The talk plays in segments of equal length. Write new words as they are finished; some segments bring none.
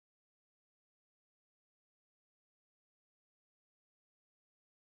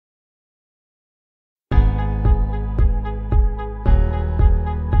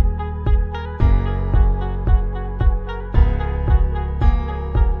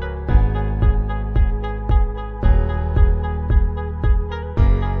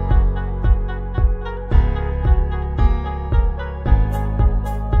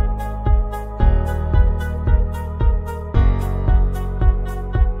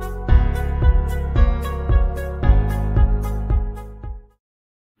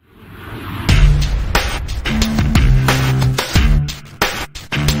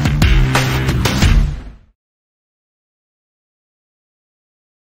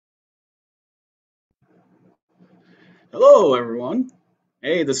Hello, everyone.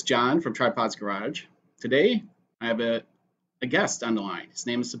 Hey, this is John from Tripod's Garage. Today, I have a guest on the line. His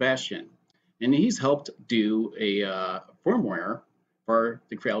name is Sebastian, and he's helped do a firmware for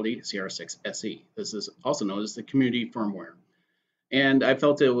the Creality CR6-SE. This is also known as the community firmware. And I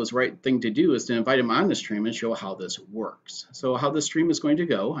felt it was the right thing to do is to invite him on the stream and show how this works. So how the stream is going to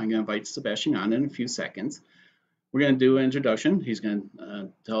go, I'm going to invite Sebastian on in a few seconds. We're going to do an introduction. He's going to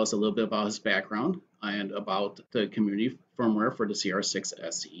tell us a little bit about his background and about the community firmware for the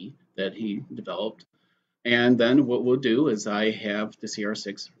CR6-SE that he developed. And then what we'll do is I have the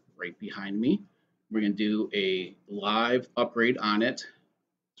CR6 right behind me. We're going to do a live upgrade on it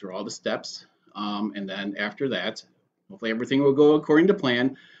through all the steps. And then after that, hopefully everything will go according to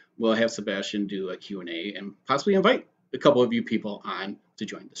plan. We'll have Sebastian do a Q&A and possibly invite a couple of you people on to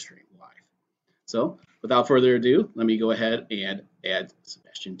join the stream live. So without further ado, let me go ahead and add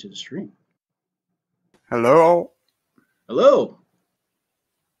Sebastian to the stream. Hello. Hello.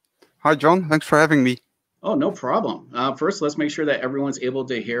 Hi, John. Thanks for having me. Oh, no problem. First, let's make sure that everyone's able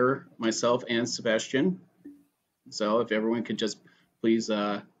to hear myself and Sebastian. So if everyone could just please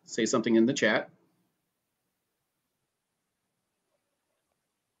say something in the chat.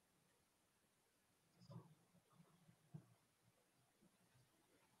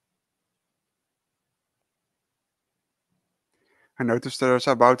 I noticed there's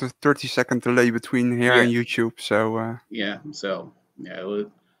about a 30-second delay between here and YouTube. So yeah,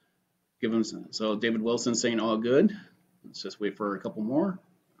 we'll give him some. So David Wilson saying all good. Let's just wait for a couple more.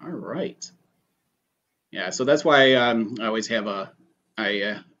 All right. Yeah, so that's why I always have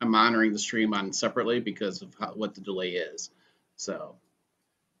I'm monitoring the stream on separately because of what the delay is. So,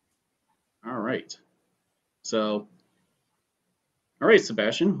 all right. So, all right,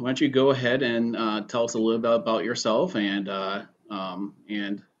 Sebastian, why don't you go ahead and tell us a little bit about yourself and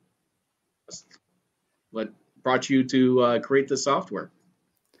what brought you to create this software?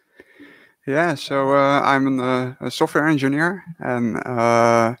 Yeah, so I'm a software engineer, and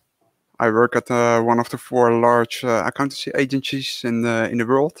I work at one of the 4 large accountancy agencies in the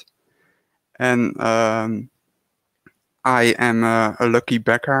world, and I am a lucky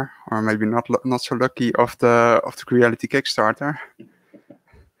backer, or maybe not so lucky, of the Creality Kickstarter.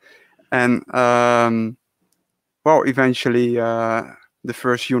 And well, eventually the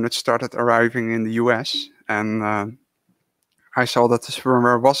first unit started arriving in the US, and I saw that the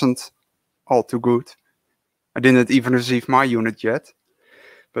firmware wasn't all too good. I didn't even receive my unit yet,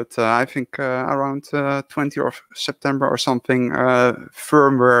 but I think around 20th of September or something,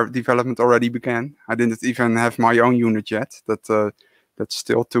 firmware development already began. I didn't even have my own unit yet. That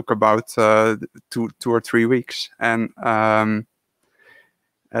still took about 2 or 3 weeks, and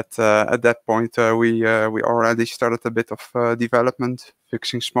at that point, we already started a bit of development,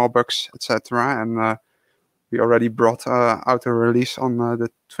 fixing small bugs, etc. And we already brought out a release on the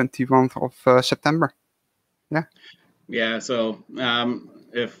 21st of September. Yeah. Yeah. So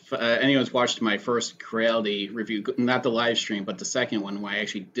if anyone's watched my first Creality review, not the live stream, but the second one where I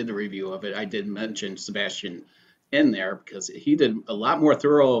actually did the review of it, I did mention Sebastian in there because he did a lot more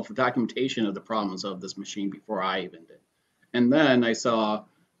thorough documentation of the problems of this machine before I even did. And then I saw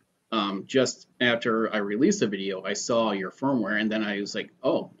just after I released the video, I saw your firmware, and then I was like,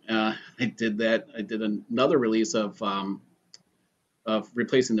 oh, I did that. I did another release of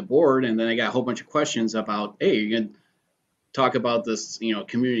replacing the board, and then I got a whole bunch of questions about, hey, you're gonna talk about this,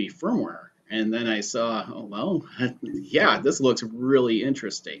 community firmware. And then I saw, oh well, yeah, this looks really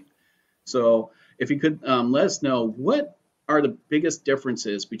interesting. So if you could let us know what are the biggest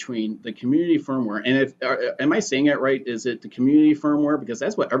differences between the community firmware and if am I saying it right? Is it the community firmware, because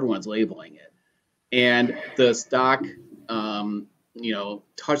that's what everyone's labeling it, and the stock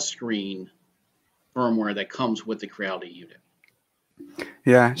touchscreen firmware that comes with the Creality unit?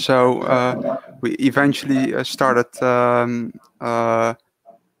 Yeah, so we eventually started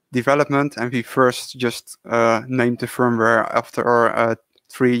development, and we first just named the firmware after our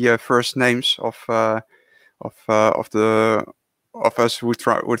 3 first names of us who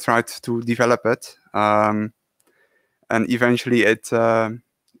tried to develop it, and eventually it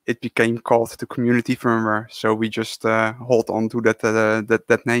became called the community firmware. So we just hold on to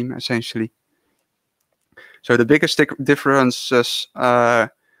that name essentially. So the biggest differences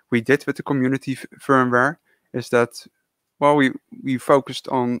we did with the community firmware is that, well, we focused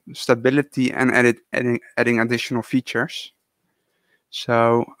on stability and adding additional features.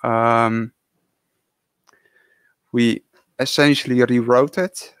 So we essentially rewrote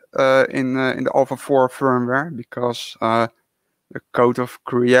it in the Alpha 4 firmware because the code of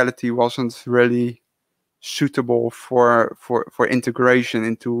Creality wasn't really suitable for integration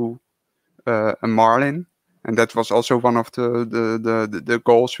into a Marlin. And that was also one of the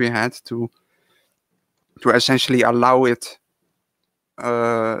goals we had to essentially allow it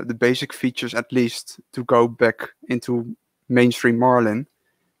the basic features at least to go back into mainstream Marlin,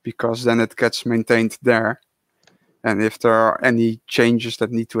 because then it gets maintained there. And if there are any changes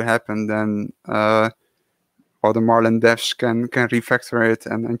that need to happen, then the Marlin devs can refactor it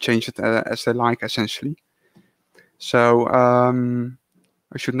and change it as they like, essentially. So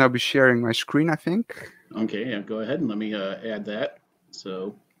I should now be sharing my screen, I think. Okay, yeah, go ahead and let me add that.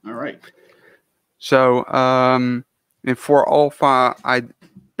 So, all right. So in 4 alpha, I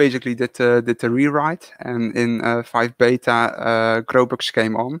basically did the rewrite, and in 5 beta, Grobux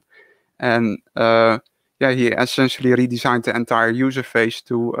came on, and yeah, he essentially redesigned the entire user face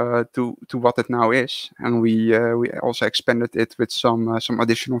to what it now is, and we also expanded it with some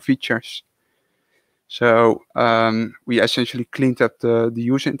additional features. So we essentially cleaned up the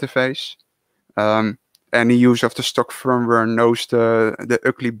user interface. Any use of the stock firmware knows the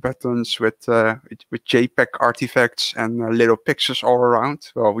ugly buttons with JPEG artifacts and little pixels all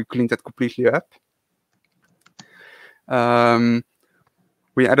around. Well, we cleaned that completely up.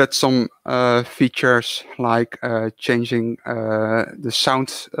 We added some features like changing the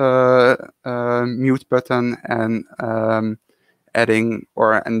sound mute button and adding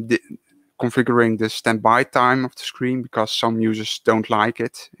configuring the standby time of the screen, because some users don't like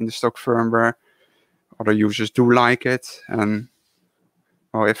it in the stock firmware. Other users do like it, and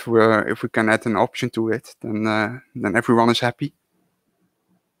well, if we can add an option to it, then everyone is happy.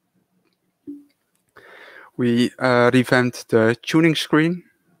 We revamped the tuning screen.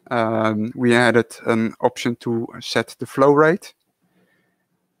 We added an option to set the flow rate.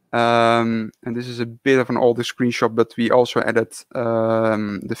 And this is a bit of an older screenshot, but we also added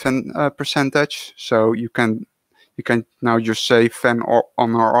the fan percentage. So you can now just say fan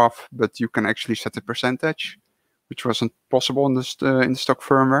on or off, but you can actually set the percentage, which wasn't possible in the stock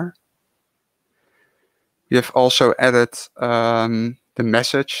firmware. We have also added the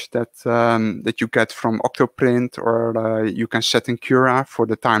message that you get from Octoprint, or you can set in Cura for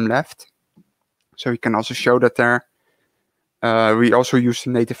the time left. So you can also show that there. We also use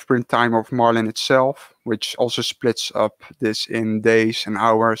the native print time of Marlin itself, which also splits up this in days and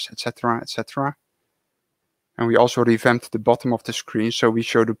hours, etc., etc. And we also revamped the bottom of the screen, so we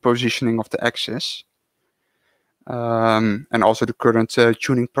show the positioning of the axis, and also the current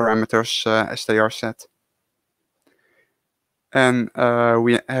tuning parameters as they are set. And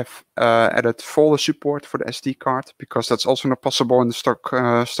we have added folder support for the SD card, because that's also not possible in the stock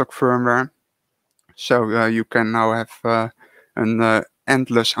firmware. So you can now have an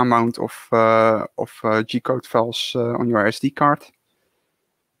endless amount of G-code files on your SD card.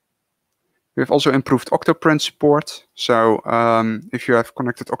 We have also improved Octoprint support. So if you have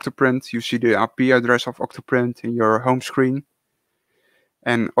connected Octoprint, you see the IP address of Octoprint in your home screen.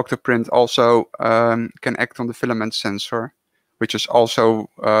 And Octoprint also can act on the filament sensor, which is also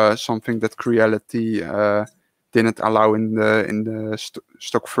something that Creality didn't allow in the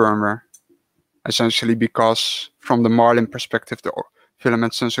stock firmware. Essentially because from the Marlin perspective, the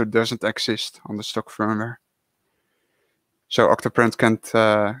filament sensor doesn't exist on the stock firmware. So Octoprint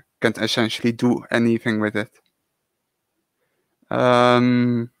can't essentially do anything with it.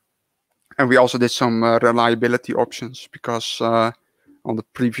 And we also did some reliability options, because on the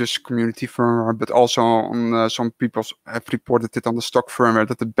previous community firmware, but also on some people have reported it on the stock firmware,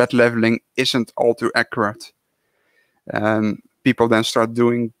 that the bed leveling isn't all too accurate. And people then start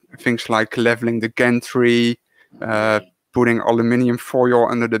doing things like leveling the gantry, putting aluminium foil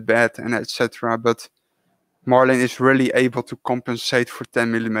under the bed, and etc. But Marlin is really able to compensate for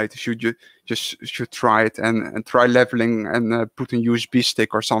 10 millimeters. You just should try it and try leveling and put a USB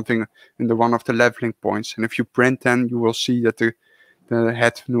stick or something in one of the leveling points. And if you print, then you will see that the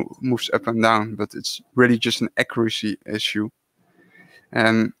head moves up and down, but it's really just an accuracy issue.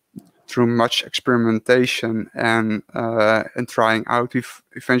 And through much experimentation and trying out, we've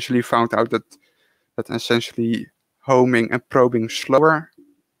eventually found out that essentially homing and probing slower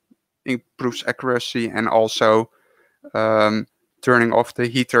improves accuracy, and also turning off the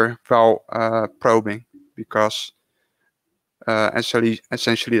heater while probing, because essentially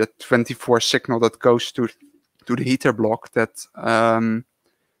the 24 signal that goes to the heater block that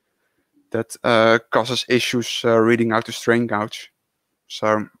causes issues reading out the strain gauge.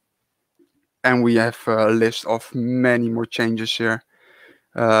 So, and we have a list of many more changes here.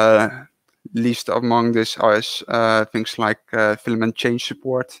 Least among this is things like filament change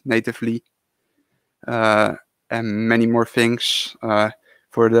support natively, and many more things.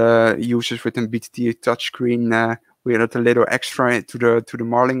 For the users with a BTT touchscreen, we added a little extra to the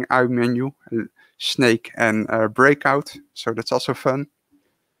Marlin IO menu, Snake and Breakout. So that's also fun.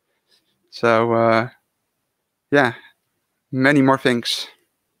 So yeah, many more things.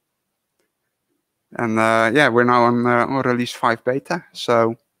 And yeah, we're now on release 5 beta.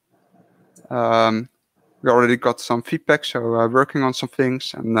 So we already got some feedback. So working on some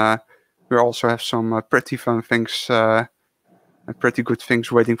things, and we also have some pretty fun things, and pretty good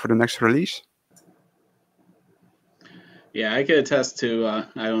things waiting for the next release. Yeah, I could attest to, I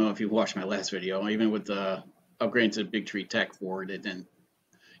don't know if you watched my last video, even with the upgrading to the BIRGTREETECH board, it didn't,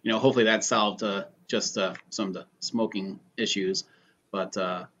 hopefully that solved just some of the smoking issues. But,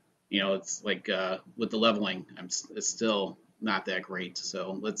 it's like with the leveling, it's still not that great.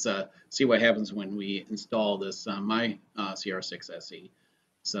 So let's see what happens when we install this on my CR6-SE.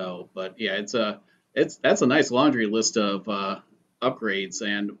 So, but yeah, that's a nice laundry list of upgrades.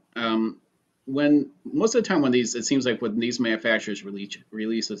 And when most of the time when it seems like when these manufacturers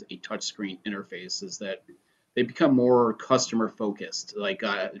releases a touchscreen interface, is that they become more customer focused, like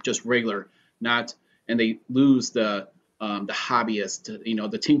just regular, not, and they lose the hobbyist,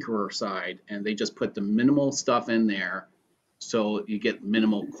 the tinkerer side, and they just put the minimal stuff in there, so you get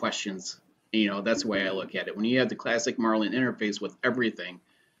minimal questions. That's the way I look at it. When you have the classic Marlin interface with everything,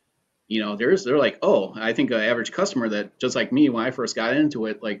 they're like, oh, I think an average customer that just like me when I first got into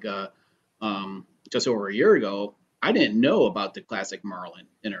it, like just over a year ago, I didn't know about the classic Marlin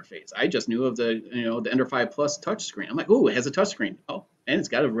interface. I just knew of the the Ender 5 Plus touchscreen. I'm like, oh, it has a touchscreen. Oh, and it's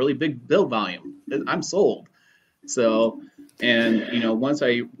got a really big build volume. I'm sold. So, and once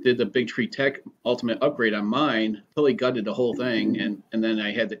I did the BIRGTREETECH Ultimate upgrade on mine, totally gutted the whole thing, and then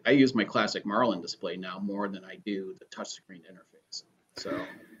I use my classic Marlin display now more than I do the touchscreen interface. So.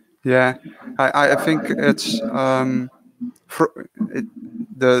 Yeah, I think it's the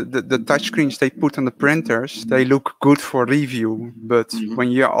touchscreens they put on the printers, they look good for review, but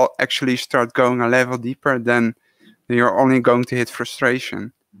when you actually start going a level deeper, then you're only going to hit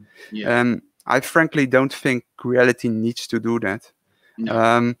frustration. Yeah. And I frankly don't think Creality needs to do that.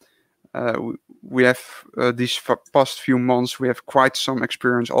 No. We have these past few months, we have quite some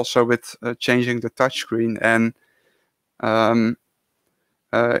experience also with changing the touchscreen, and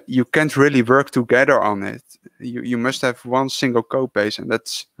you can't really work together on it. You must have one single code base, and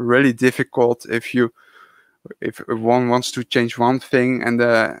that's really difficult if one wants to change one thing and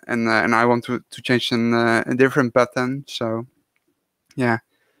I want to change a different button. So yeah,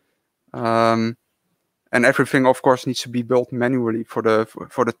 and everything of course needs to be built manually for the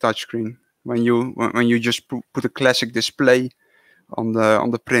touchscreen. When you just put a classic display on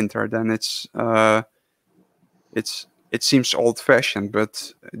the printer, then it seems old-fashioned,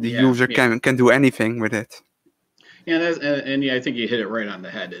 but the user can do anything with it. Yeah, and I think you hit it right on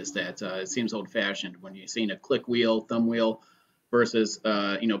the head. Is that it seems old-fashioned when you're seeing a click wheel, thumb wheel, versus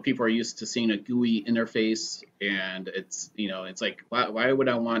people are used to seeing a GUI interface, and it's like why would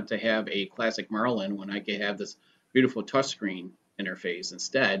I want to have a classic Marlin when I could have this beautiful touchscreen interface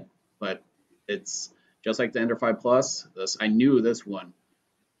instead? But it's just like the Ender 5 Plus. I knew this one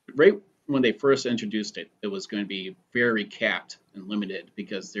right when they first introduced it, it was going to be very capped and limited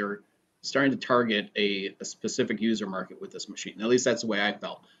because they're starting to target a specific user market with this machine. At least that's the way I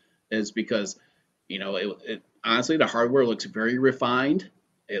felt, is because, honestly, the hardware looks very refined.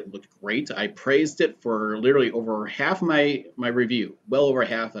 It looked great. I praised it for literally over half my review, well over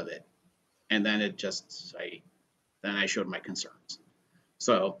half of it. And then then I showed my concerns.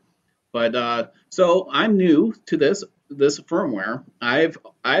 So, but so I'm new to this firmware.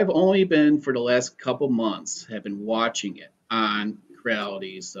 I've only been, for the last couple months, have been watching it on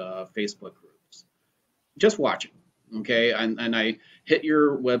Creality's Facebook groups, just watching. Okay, and I hit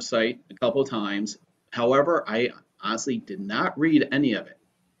your website a couple of times. However, I honestly did not read any of it.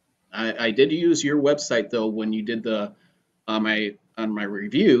 I did use your website though when you did the on my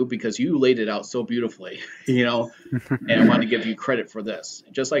review, because you laid it out so beautifully, and I want to give you credit for this.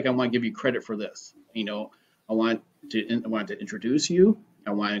 Just like I want to give you credit for this, I want to introduce you.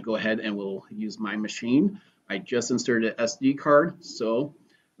 I want to go ahead and we'll use my machine. I just inserted an SD card. So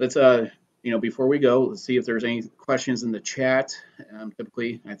let's, before we go, let's see if there's any questions in the chat.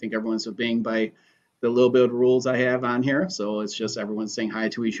 Typically, I think everyone's obeying by the little bit of rules I have on here. So it's just everyone saying hi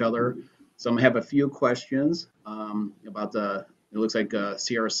to each other. So I'm gonna have a few questions about it looks like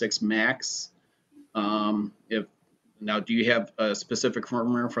CR6 Max. Now, do you have a specific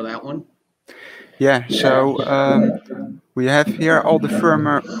firmware for that one? Yeah, so we have here all the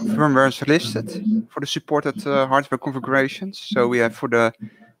firmwares listed for the supported hardware configurations. So we have for the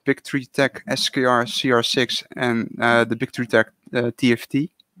BIRGTREETECH SKR CR6 and the BIRGTREETECH TFT.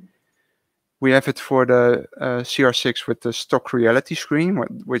 We have it for the CR6 with the stock Creality screen,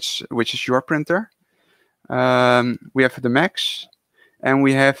 which is your printer. We have the Max, and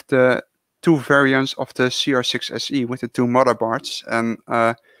we have the 2 variants of the CR6-SE with the 2 motherboards. And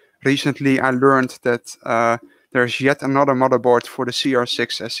recently I learned that there's yet another motherboard for the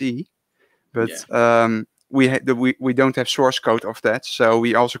CR6-SE, but we don't have source code of that, so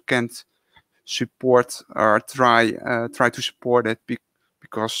we also can't support or try to support it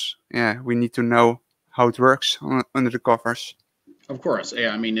because we need to know how it works under the covers. Of course,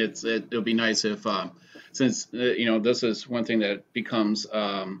 yeah. I mean, it'll be nice if since this is one thing that becomes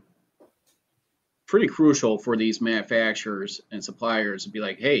pretty crucial for these manufacturers and suppliers to be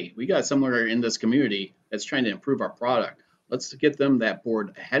like, hey, we got somewhere in this community that's trying to improve our product. Let's get them that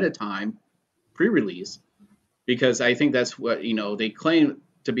board ahead of time, pre-release, because I think that's what they claim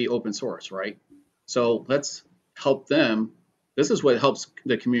to be open source, right? So let's help them. This is what helps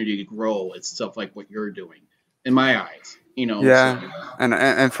the community grow. It's stuff like what you're doing, in my eyes. Yeah, so.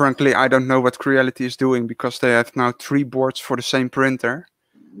 And frankly, I don't know what Creality is doing because they have now 3 boards for the same printer.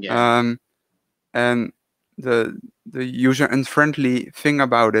 Yeah. And the user unfriendly thing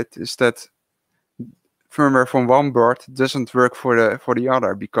about it is that firmware from one board doesn't work for the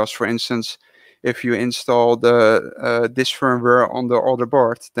other, because, for instance, if you install this firmware on the other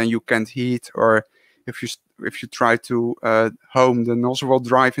board, then you can't heat, or if you try to home, the nozzle will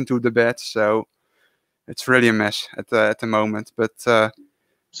drive into the bed. So it's really a mess at the moment. But so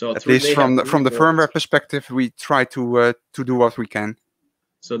at least from the firmware perspective, we try to do what we can.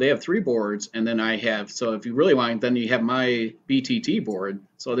 So they have 3 boards, and then I have. So if you really want, then you have my BTT board.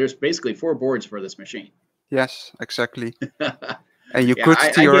 So there's basically 4 boards for this machine. Yes, exactly. And you could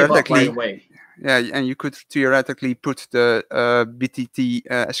theoretically. I gave up right away. Yeah, and you could theoretically put the BTT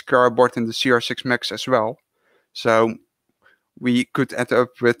SKR board in the CR6 Max as well. So we could end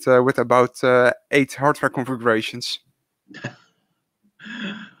up with about 8 hardware configurations.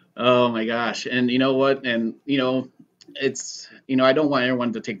 Oh my gosh! And you know what? And it's I don't want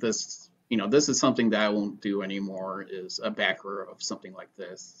everyone to take this. This is something that I won't do anymore. Is a backer of something like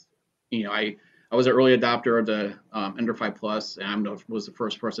this. I was an early adopter of the Ender 5 Plus, and I was the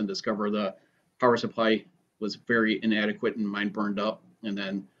first person to discover the power supply was very inadequate and mine burned up, and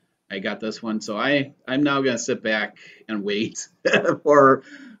then I got this one. So I'm now gonna sit back and wait for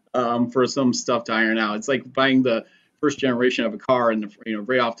some stuff to iron out. It's like buying the first generation of a car and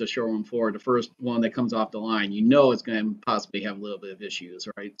right off the showroom floor, the first one that comes off the line, it's going to possibly have a little bit of issues,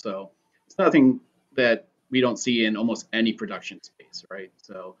 right? So it's nothing that we don't see in almost any production space, right?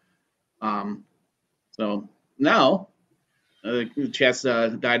 So so now the chat's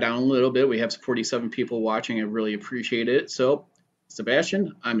died down a little bit. We have 47 people watching. I really appreciate it. So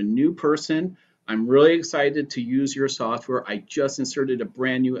Sebastiaan, I'm a new person. I'm really excited to use your software. I just inserted a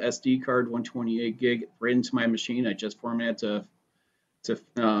brand new SD card, 128 gig, right into my machine. I just formatted to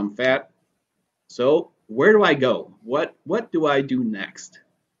FAT. So where do I go? What do I do next?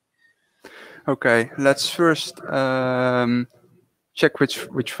 Okay, let's first check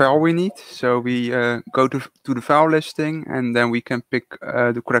which file we need. So we go to the file listing, and then we can pick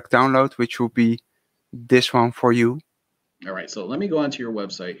the correct download, which will be this one for you. All right, so let me go onto your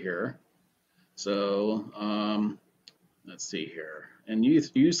website here. So let's see here, and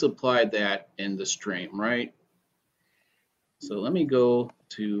you supplied that in the stream, right? So let me go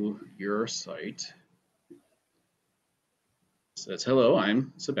to your site. It says, hello,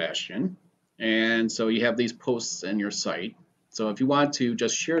 I'm Sebastiaan, and so you have these posts in your site. So if you want to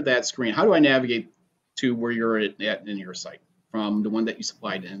just share that screen, how do I navigate to where you're at in your site from the one that you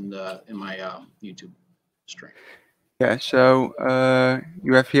supplied in my YouTube stream? Yeah, so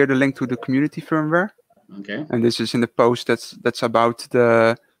you have here the link to the community firmware. Okay. And this is in the post that's about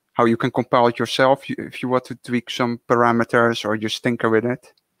how you can compile it yourself if you want to tweak some parameters or just tinker with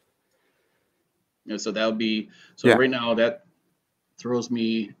it. Yeah, so that would be right now that throws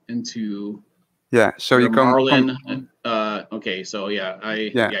me into so you come Marlin. Okay, so you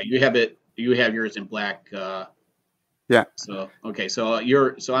have it. You have yours in black. So okay, so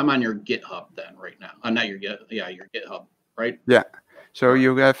I'm on your GitHub then right now. Not your your GitHub, right? Yeah. So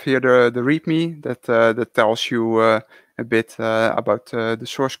you have here the README that tells you a bit about the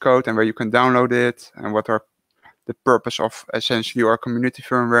source code and where you can download it and what the purpose of essentially our community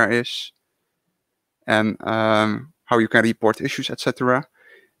firmware is, and how you can report issues, etc.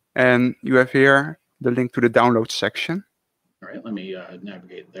 And you have here the link to the download section. All right, let me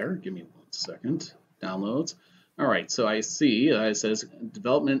navigate there. Give me 1 second. Downloads. All right, so I see it says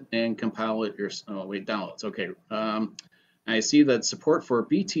development and compile it. Downloads. Okay. I see that support for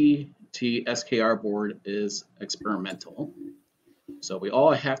BTT SKR board is experimental. So we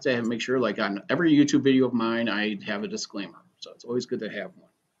all have to make sure, like on every YouTube video of mine, I have a disclaimer. So it's always good to have one.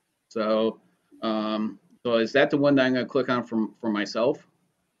 So, so is that the one that I'm going to click on for myself?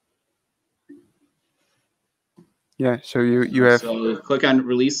 Yeah. So you have. So click on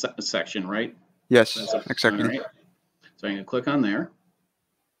release section, right? Yes, exactly. All right. So I'm going to click on there.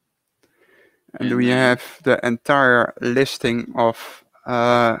 And we have the entire listing of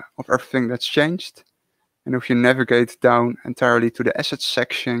everything that's changed. And if you navigate down entirely to the assets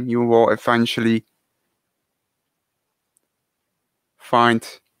section, you will eventually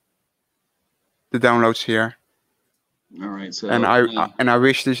find the downloads here. All right. So and I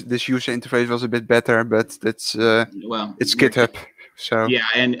wish this user interface was a bit better, but that's well, it's GitHub. So yeah,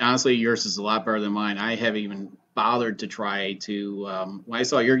 and honestly, yours is a lot better than mine. I haven't even bothered to try to. When I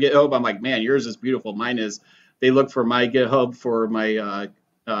saw your GitHub, I'm like, man, yours is beautiful. Mine is. They look for my GitHub for my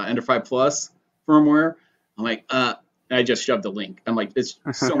Ender 5 Plus firmware. I'm like, I just shoved the link. I'm like, it's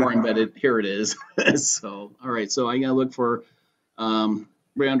somewhere embedded. Here it is. So, all right. So I gotta look for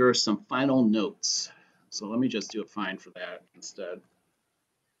right under some final notes. So let me just do a find for that instead.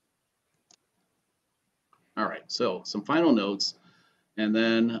 All right. So some final notes, and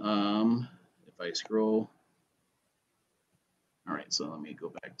then if I scroll. All right. So let me go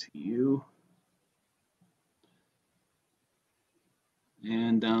back to you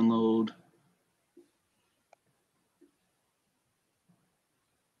and download.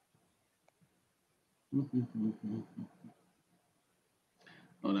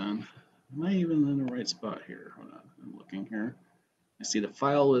 Hold on. Am I even in the right spot here? Hold on. I'm looking here. I see the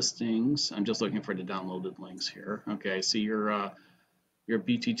file listings. I'm just looking for the downloaded links here. Okay, I see your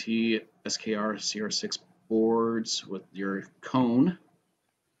BTT SKR CR6 boards with your cone.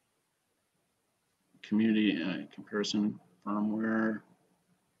 Community comparison firmware.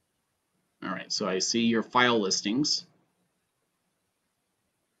 All right, so I see your file listings.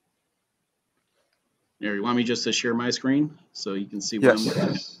 There, you want me just to share my screen so you can see what I'm looking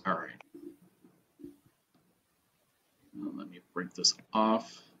at? All right. Well, let me break this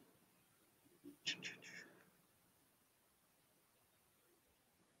off.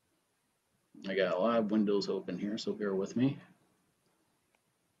 I got a lot of windows open here, so bear with me.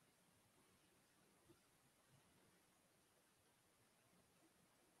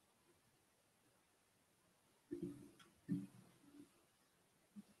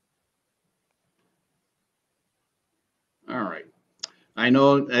 All right. I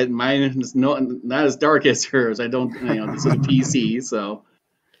know that mine is not as dark as yours. I don't, this is a PC, so.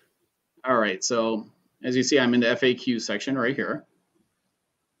 All right, so as you see, I'm in the FAQ section right here.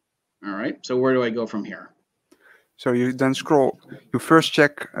 All right, so where do I go from here? So you then scroll. You first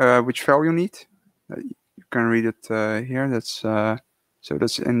check which file you need. You can read it here. That's so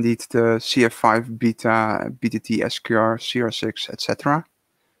that's indeed the CF5 beta, BTT, SKR, CR6, etc.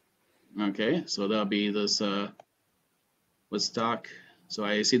 Okay, so that'll be this Woodstock. So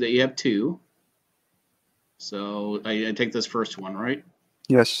I see that you have two. So I take this first one, right?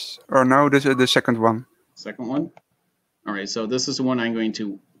 Yes. Or no, this is the second one. Second one. All right, so this is the one I'm going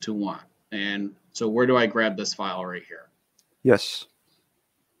to want. And so where do I grab this file right here? Yes.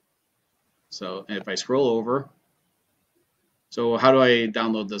 So if I scroll over, so how do I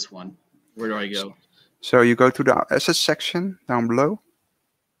download this one? Where do I go? So you go to the assets section down below.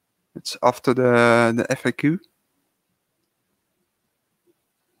 It's after the FAQ.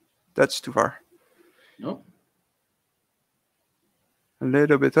 That's too far. Nope. A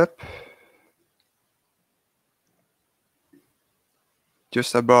little bit up.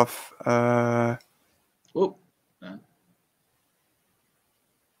 Just above. Whoop.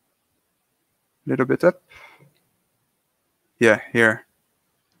 Little bit up. Yeah, here.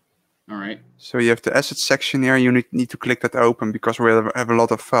 All right. So you have the assets section here. You need to click that open because we have a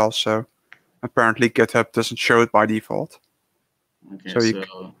lot of files. So apparently GitHub doesn't show it by default. Okay,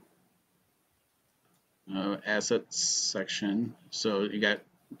 so assets section. So you got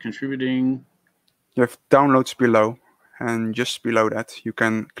contributing. You have downloads below, and just below that you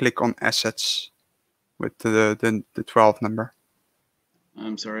can click on assets with the 12 number.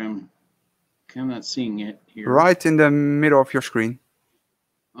 I'm sorry, I'm not seeing it here. Right in the middle of your screen.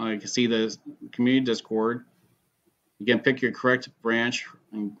 Oh, you can see the community Discord. You can pick your correct branch,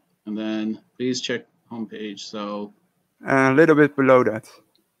 and then please check homepage. So a little bit below that,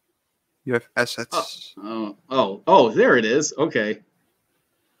 you have assets. Oh, there it is. Okay.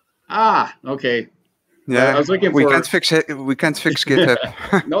 Okay. Yeah, I was looking for. We can't fix it. We can't fix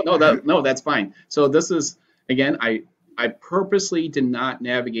GitHub. No, that's fine. So this is again, I purposely did not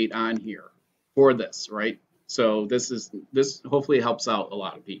navigate on here for this, right? So this hopefully helps out a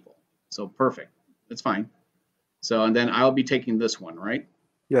lot of people. So perfect. That's fine. So, and then I'll be taking this one, right?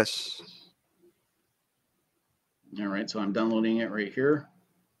 Yes. All right, so I'm downloading it right here.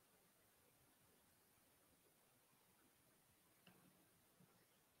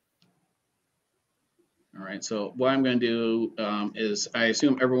 All right, so what I'm going to do is I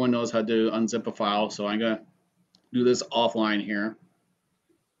assume everyone knows how to unzip a file, so I'm going to do this offline here.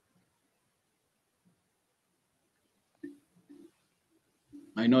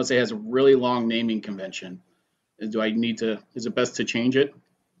 I notice it has a really long naming convention. Do I need to, is it best to change it?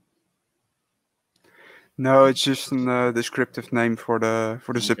 No, it's just a descriptive name for the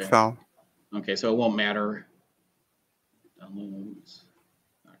zip Okay. file. Okay, so it won't matter. Downloads,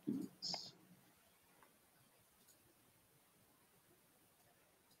 documents.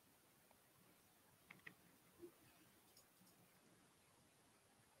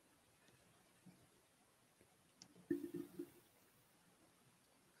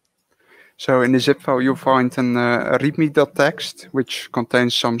 So in the zip file, you'll find a readme.txt, which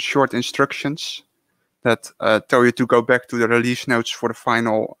contains some short instructions that tell you to go back to the release notes for the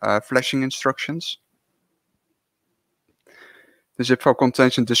final flashing instructions. The zip file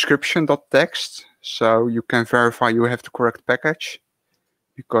contains a description.txt, so you can verify you have the correct package,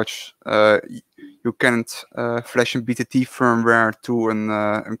 because you can't flash a BTT firmware to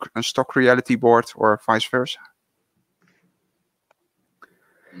a stock Creality board or vice versa.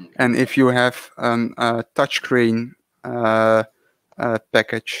 Okay. And if you have a touchscreen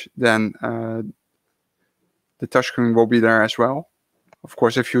package, then the touchscreen will be there as well. Of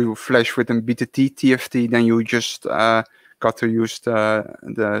course, if you flash with a BTT TFT, then you just got to use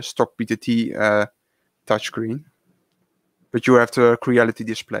the stock BTT touchscreen. But you have the Creality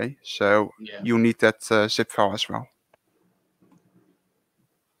display, so Yeah. you need that zip file as well.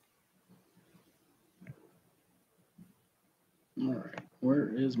 All right, where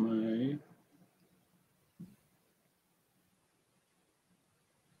is my...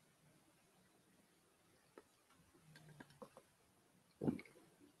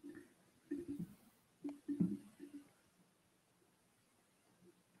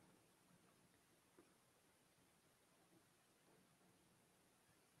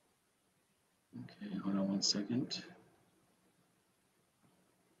 Okay, hold on 1 second.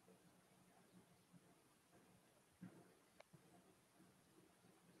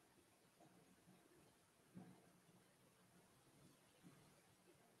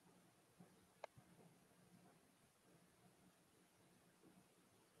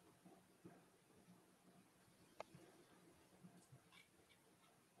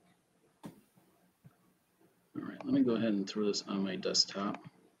 All right, let me go ahead and throw this on my desktop.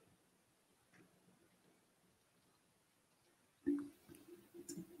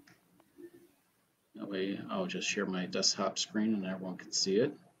 That way I'll just share my desktop screen and everyone can see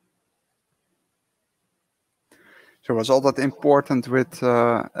it. So what's all that important with,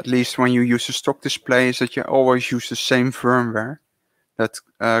 at least when you use a stock display, is that you always use the same firmware that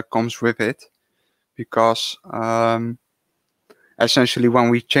comes with it. Because essentially when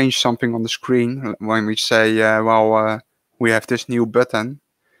we change something on the screen, when we say, we have this new button,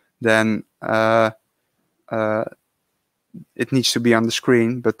 then it needs to be on the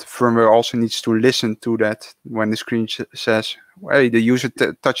screen, but the firmware also needs to listen to that when the screen says, hey, the user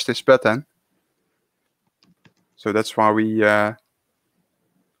touched this button. So that's why we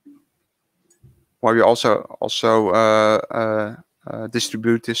also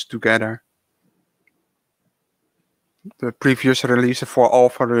distribute this together. The previous release, for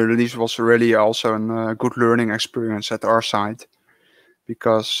alpha release, was really also a good learning experience at our side,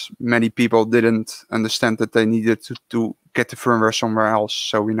 because many people didn't understand that they needed to get the firmware somewhere else.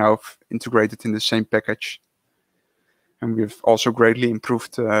 So we now have integrated in the same package. And we've also greatly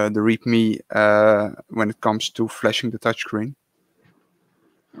improved the README when it comes to flashing the touchscreen.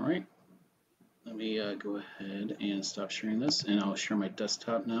 All right, let me go ahead and stop sharing this, and I'll share my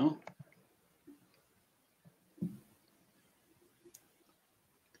desktop now.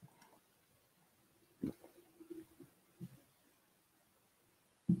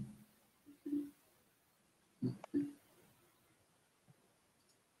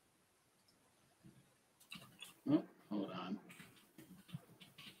 Oh, hold on.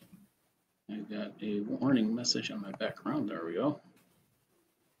 I got a warning message on my background. There we go.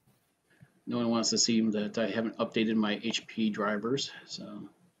 No one wants to see that I haven't updated my HP drivers, so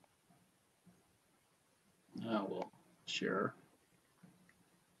I will share.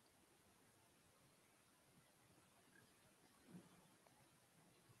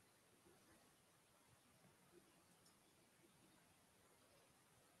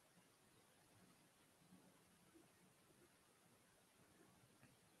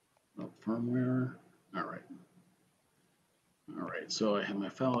 Oh, firmware. All right. All right, so I have my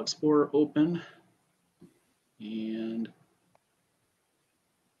File Explorer open, and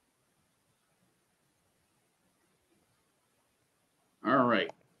all right,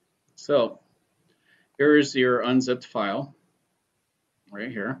 so here's your unzipped file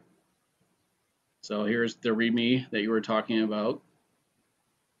right here. So here's the README that you were talking about.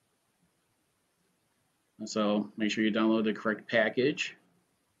 So make sure you download the correct package.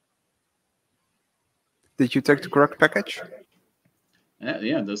 Did you take the correct package?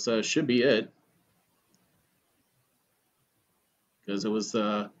 Yeah, this should be it. Because it was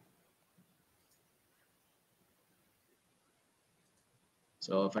so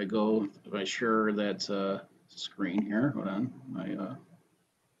if I share that screen here, hold on,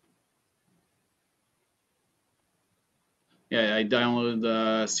 yeah, I downloaded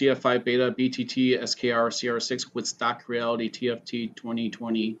the CF5 beta BTT SKR CR6 with stock Creality TFT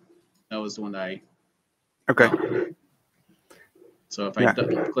 2020. That was the one that I Okay. So if I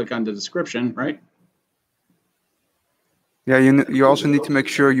click on the description, right? Yeah, you also need to make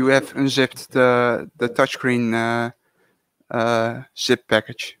sure you have unzipped the touchscreen zip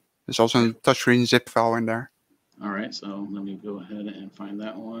package. There's also a touchscreen zip file in there. All right, so let me go ahead and find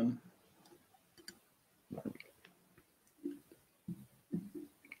that one.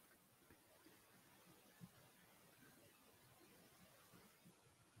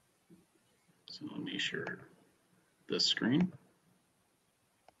 So let me share this screen.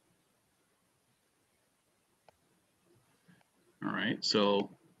 All right, so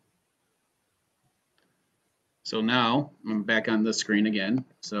now I'm back on this screen again.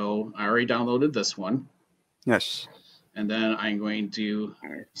 So I already downloaded this one. Yes. And then I'm going to.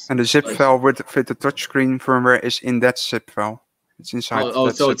 And the zip file with the touchscreen firmware is in that zip file. It's inside. Oh,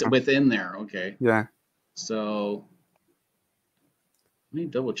 so it's within there. Okay. Yeah. So let me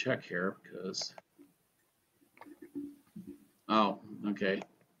double check here because. Oh, okay.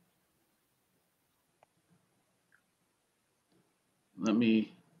 Let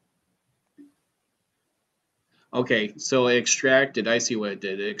me. Okay, so it extracted. I see what it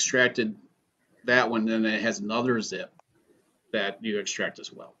did. It extracted that one, then it has another zip that you extract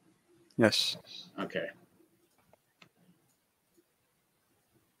as well. Yes. Okay.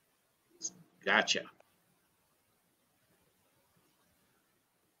 Gotcha.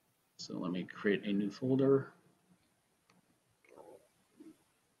 So let me create a new folder.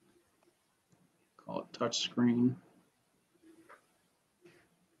 Call it touchscreen.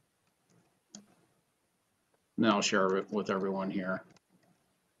 Now I'll share it with everyone here.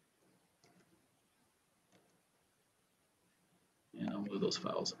 And I'll move those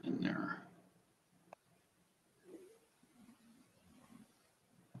files in there.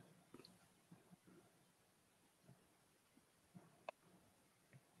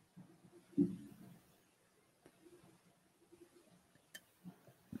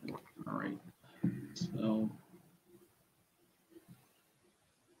 All right. So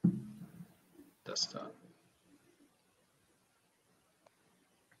desktop.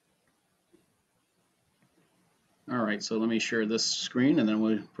 All right, so let me share this screen and then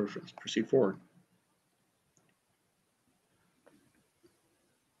we'll proceed forward.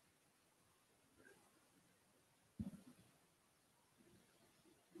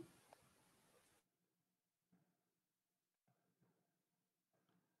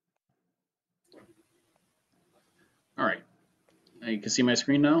 All right, you can see my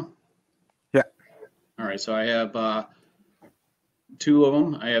screen now? Yeah. All right, so I have two of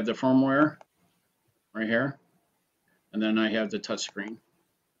them. I have the firmware right here, and then I have the touchscreen.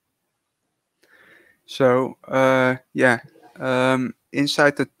 So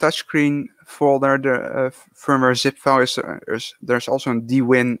inside the touchscreen folder, the firmware zip file there's also a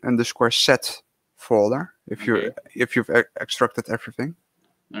dwin_set folder if you've extracted everything.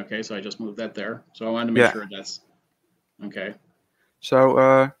 Okay, so I just moved that there. So I wanted to make sure that's okay.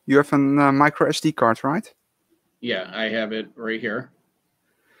 So you have a micro SD card, right? Yeah, I have it right here.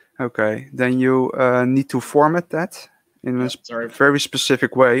 Okay, then you need to format that in a very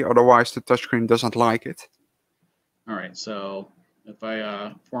specific way, otherwise the touchscreen doesn't like it. All right, so if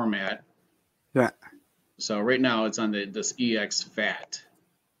I format. Yeah. So right now it's on this EX-FAT.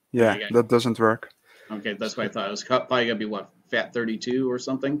 Yeah, that doesn't work. Okay, that's what I thought. It was probably gonna be what, FAT32 or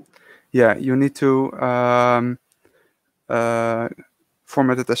something? Yeah, you need to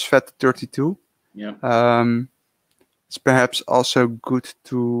format it as FAT32. Yeah. It's perhaps also good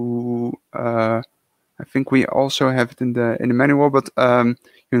to. I think we also have it in the manual, but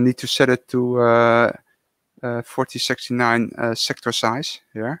you need to set it to 4069 sector size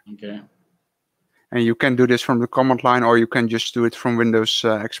here. Okay. And you can do this from the command line, or you can just do it from Windows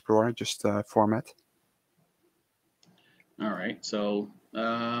Explorer, just format. All right, so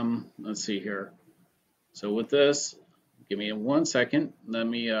let's see here. So with this, give me 1 second. Let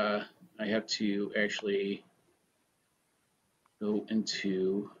me, I have to actually go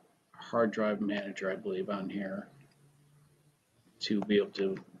into hard drive manager, I believe, on here to be able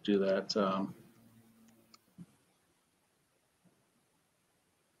to do that.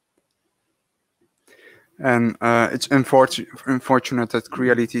 And it's unfortunate that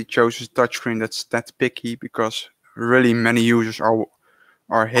Creality chose a touchscreen that's that picky, because really many users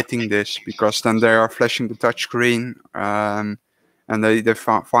are hitting this, because then they are flashing the touchscreen, and they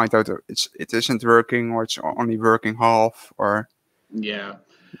find out it isn't working, or it's only working half, or Yeah,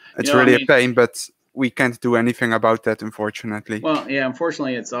 it's I really a mean, pain, but we can't do anything about that, unfortunately. well, yeah,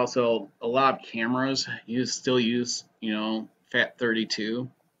 unfortunately, it's also a lot of cameras still use, FAT32,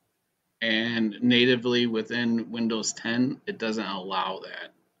 and natively within Windows 10, it doesn't allow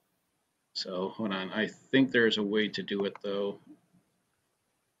that. So hold on, I think there's a way to do it though.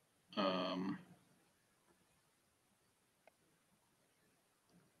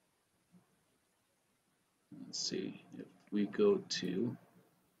 Let's see if we go to,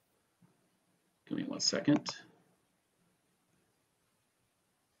 give me 1 second.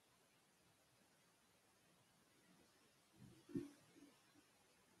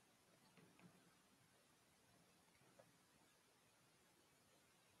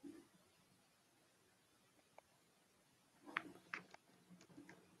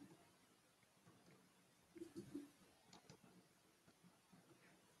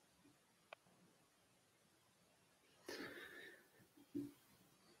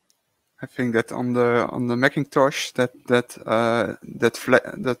 I think that on the Macintosh, formatting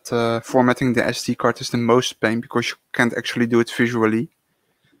the SD card is the most pain, because you can't actually do it visually.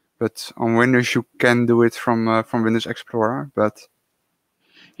 But on Windows, you can do it from Windows Explorer. But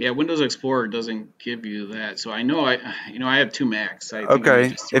Yeah, Windows Explorer doesn't give you that. So I know I have 2 Macs. I think I might okay,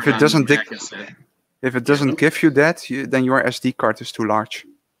 just throw if it it on the doesn't Mac instead. give you that, then your SD card is too large.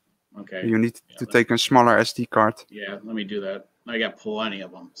 Okay. You need to take a smaller SD card. Yeah, let me do that. I got plenty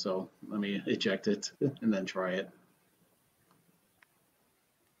of them, so let me eject it and then try it.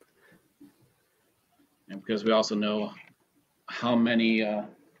 And because we also know how many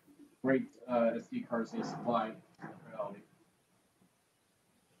great SD cards they supply. Creality.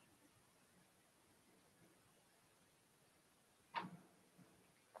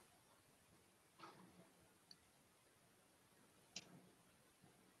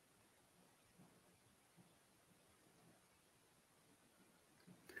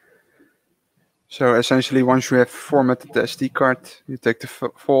 So essentially, once you have formatted the SD card, you take the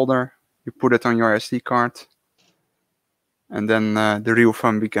folder, you put it on your SD card, and then the real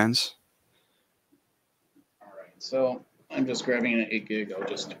fun begins. All right, so I'm just grabbing an 8 gig. I'll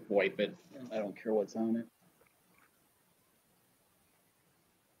just wipe it. I don't care what's on it.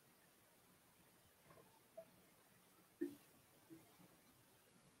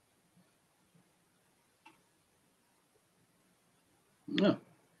 No,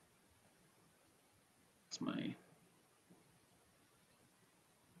 it's my.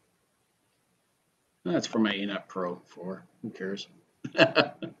 That's for my ANET Pro 4. Who cares?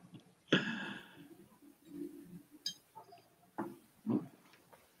 All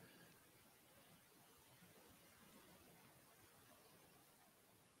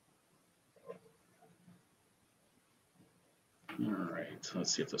right,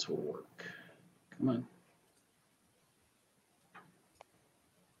 let's see if this will work. Come on.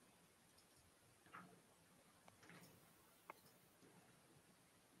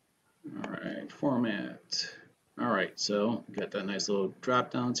 All right, format. All right, so got that nice little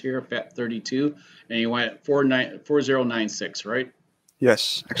drop downs here, FAT32, and you want 4096, right?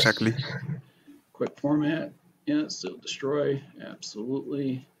 Yes, exactly. Quick format. Yeah, so destroy.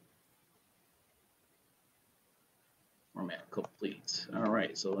 Absolutely. Format complete. All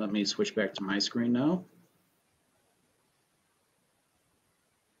right, so let me switch back to my screen now.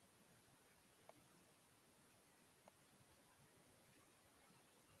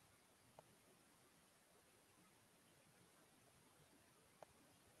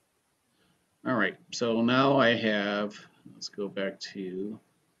 All right, so now I have, let's go back to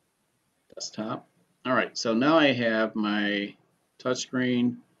desktop. All right, so now I have my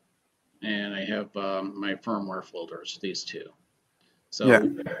touchscreen and I have my firmware folders, these two. So, yeah.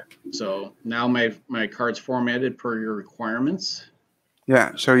 So now my card's formatted per your requirements.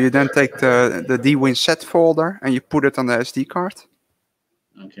 Yeah, so you then take the dwin set folder and you put it on the SD card.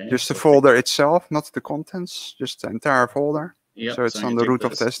 Okay. Just the folder itself, not the contents, just the entire folder. Yep. So it's on the root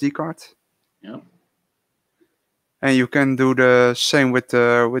of the SD card. Yep. And you can do the same with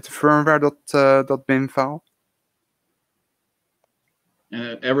the firmware.bin file.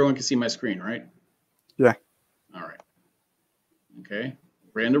 And everyone can see my screen, right? Yeah. All right. Okay.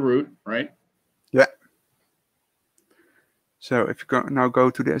 We're in the root, right? Yeah. So if you now go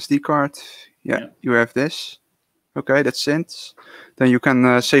to the SD card, yeah, you have this. Okay, that's it. Then you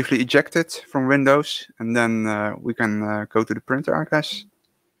can safely eject it from Windows, and then we can go to the printer, I guess.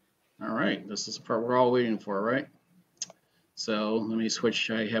 All right, this is the part we're all waiting for, right? So let me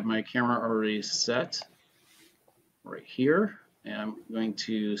switch. I have my camera already set right here, and I'm going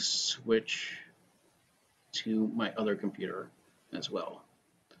to switch to my other computer as well.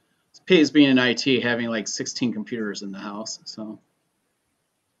 It pays being in IT, having like 16 computers in the house. So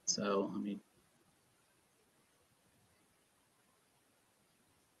let me.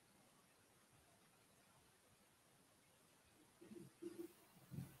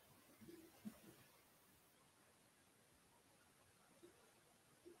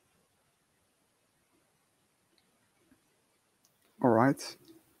 All right.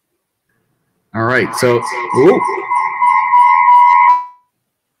 All right. So. Ooh.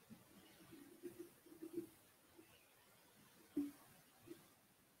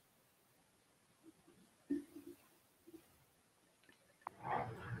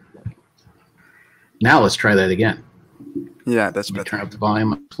 Now let's try that again. Yeah, that's better. Turn up the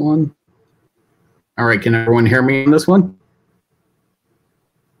volume on this one. All right, can everyone hear me on this one?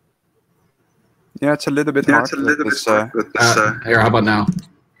 Yeah, it's a little bit hard. Here, how about now?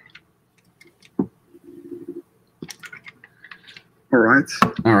 All right.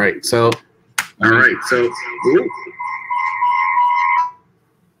 All right, so. Ooh.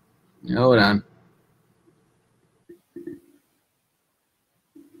 Hold on.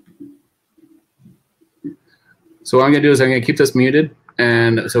 So what I'm going to do is I'm going to keep this muted,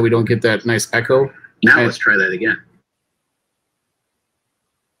 and so we don't get that nice echo. Now let's try that again.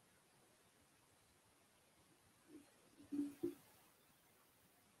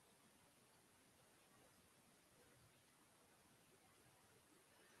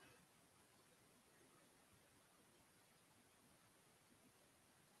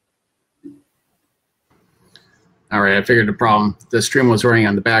 All right, I figured the problem. The stream was running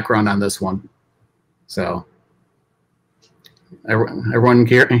on the background on this one. So, everyone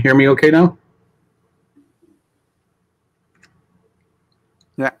hear me okay now?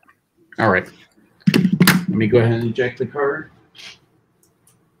 Yeah. All right. Let me go ahead and eject the card.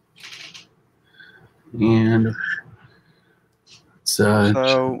 And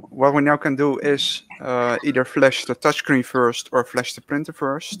so what we now can do is either flash the touchscreen first or flash the printer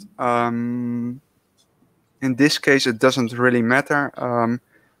first. In this case, it doesn't really matter.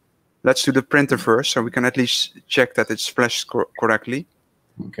 Let's do the printer first, so we can at least check that it's flashed correctly.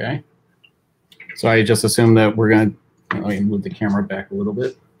 Okay. So I just assume that we're going to move the camera back a little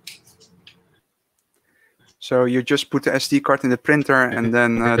bit. So you just put the SD card in the printer and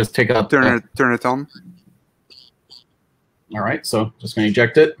then just take out turn it on. All right, so just going to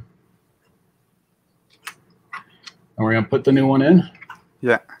eject it. And we're going to put the new one in.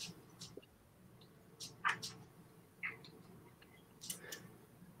 Yeah.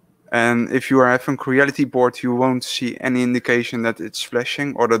 And if you are having Creality board, you won't see any indication that it's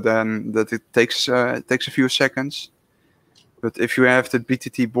flashing, other than that it takes a few seconds. But if you have the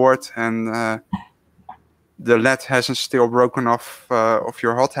BTT board and the LED hasn't still broken off of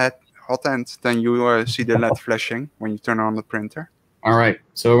your hot end, then you see the LED flashing when you turn on the printer. All right,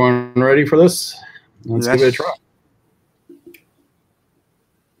 so everyone ready for this? Let's give it a try.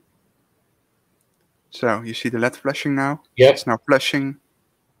 So you see the LED flashing now? Yep. It's now flashing.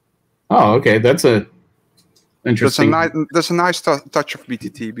 Oh, okay, that's a interesting. That's a nice touch of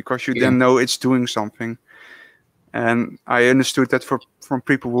BTT, because you then know it's doing something. And I understood that from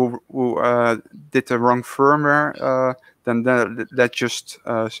people who did the wrong firmware, then that just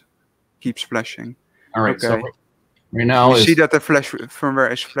keeps flashing. All right, okay. So right now you see that the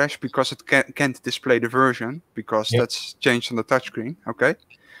firmware is flashed because it can't display the version, because that's changed on the touchscreen. Okay,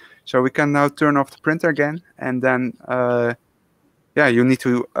 so we can now turn off the printer again, and then you need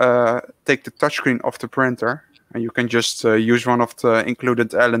to take the touchscreen off the printer, and you can just use one of the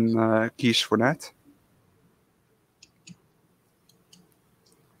included Allen keys for that.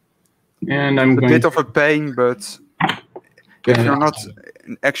 And I'm a bit of a pain, but if you're not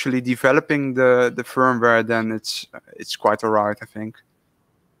actually developing the firmware, then it's quite alright, I think.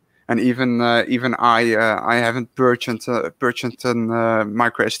 And even I haven't purchased a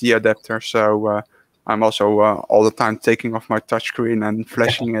micro SD adapter, so I'm also all the time taking off my touchscreen and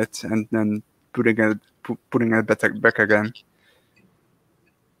flashing it, and then putting it back again.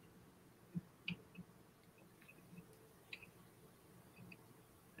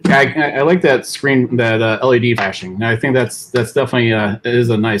 I like that screen, that LED flashing. I think that's definitely it is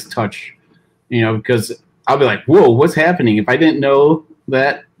a nice touch, you know, because I'll be like, whoa, what's happening? If I didn't know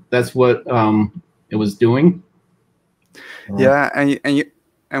that that's what it was doing. Yeah,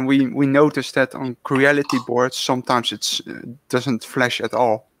 and we noticed that on Creality boards sometimes it doesn't flash at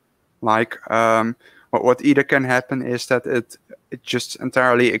all. Like what either can happen is that it just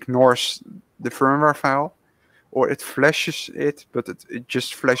entirely ignores the firmware file, or it flashes it, but it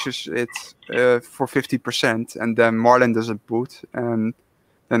just flashes it for 50%, and then Marlin doesn't boot, and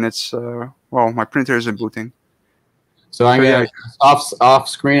then it's well, my printer isn't booting. So I'm gonna off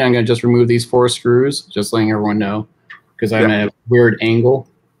screen. I'm gonna just remove these 4 screws, just letting everyone know, because I'm at a weird angle.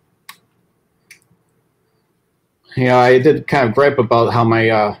 Yeah, I did kind of gripe about how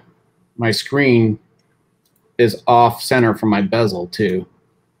my my screen is off center from my bezel too.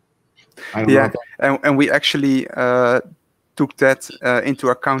 I don't know and we actually took that into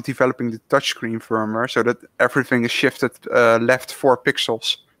account developing the touchscreen firmware, so that everything is shifted left 4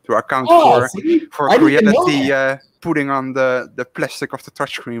 pixels to account for Creality putting on the plastic of the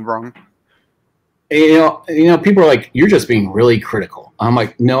touchscreen wrong. You know, people are like, you're just being really critical. I'm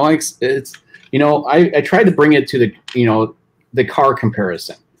like, no, it's, you know, I tried to bring it to the, you know, the car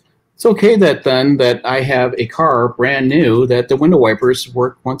comparison. It's okay that then that I have a car brand new that the window wipers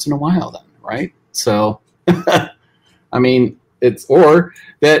work once in a while then, right? So, I mean, it's, or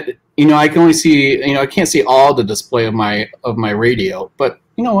that, you know, I can only see, you know, I can't see all the display of my radio, but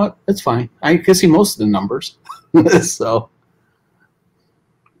you know what? It's fine. I can see most of the numbers. So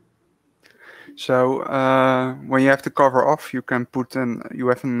when you have the cover off, you can put in, you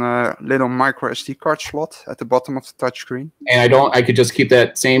have a little micro SD card slot at the bottom of the touchscreen. And I could just keep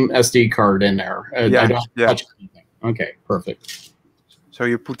that same SD card in there. I don't touch anything. Okay, perfect. So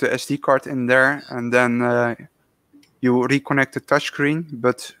you put the SD card in there, and then you reconnect the touchscreen,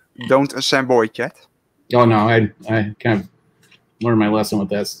 but don't assemble it yet. Oh no, I kind of learned my lesson with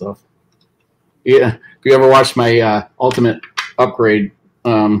that stuff. Yeah, if you ever watched my ultimate upgrade,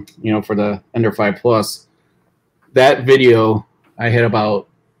 you know, for the Ender 5 Plus, that video I had about,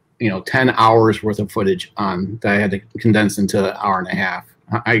 you know, 10 hours worth of footage on that I had to condense into an hour and a half.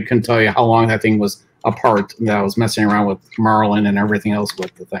 I couldn't tell you how long that thing was apart, that I was messing around with Marlin and everything else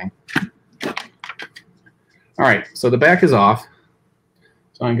with the thing. All right, so the back is off.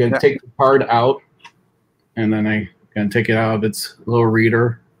 So I'm going to take the card out, and then I'm going to take it out of its little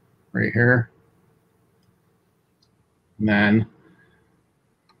reader right here. And then,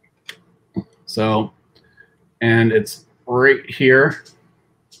 so, and it's right here.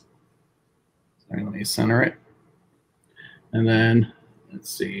 Sorry, let me center it. And then, let's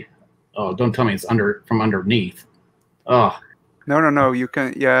see. Oh, don't tell me it's from underneath. Oh. No. You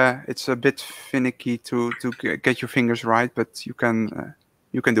can. Yeah, it's a bit finicky to get your fingers right, but you can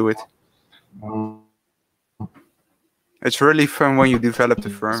do it. It's really fun when you develop the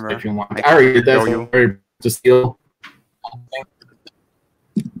firmware. If you want, I already did that. Just steal.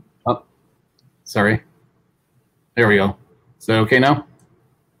 Oh, sorry. There we go. Is that okay now?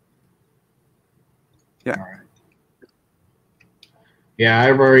 Yeah. All right. Yeah,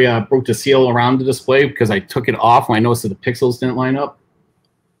 I already broke the seal around the display because I took it off when I noticed that the pixels didn't line up.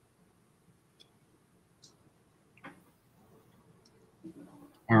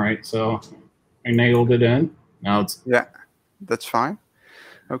 All right, so I nailed it in. Now it's... Yeah, that's fine.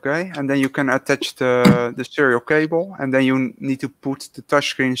 Okay, and then you can attach the stereo cable, and then you need to put the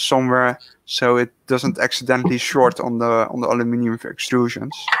touchscreen somewhere so it doesn't accidentally short on the aluminum extrusions.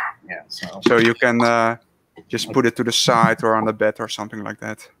 Yeah. So you can just put it to the side or on the bed or something like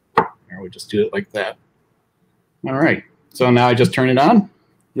that. Here, we just do it like that. All right. So now I just turn it on?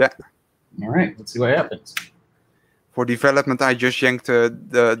 Yeah. All right. Let's see what happens. For development, I just yanked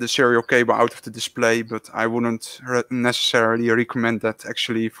the serial cable out of the display, but I wouldn't necessarily recommend that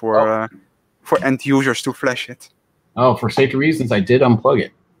actually for end users to flash it. Oh, for safety reasons, I did unplug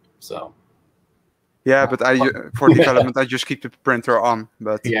it. So. Yeah, but for development, I just keep the printer on.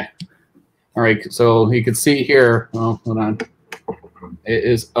 But yeah. All right, so you can see here. Oh, hold on. It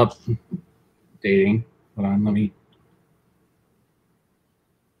is updating. Hold on, let me.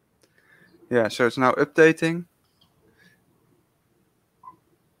 Yeah, so it's now updating.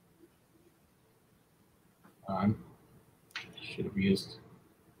 Should have used.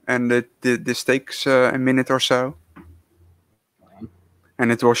 And this takes a minute or so. And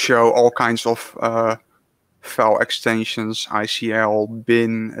it will show all kinds of file extensions, ICL,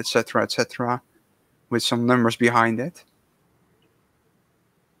 bin, etc., with some numbers behind it.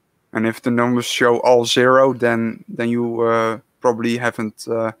 And if the numbers show all 0, then you probably haven't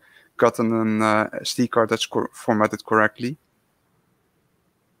gotten an SD card that's formatted correctly.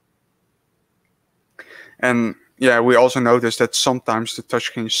 And yeah, we also noticed that sometimes the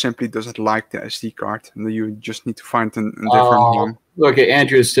touchscreen simply doesn't like the SD card, and you just need to find a different one. Look,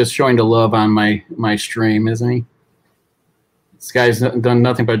 Andrew's just showing the love on my stream, isn't he? This guy's done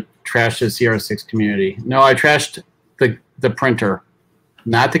nothing but trash the CR6 community. No, I trashed the printer,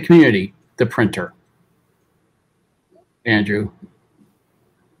 not the community, the printer. Andrew.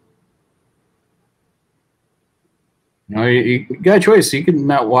 You know, you got a choice. You can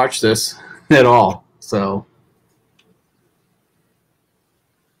not watch this at all. So.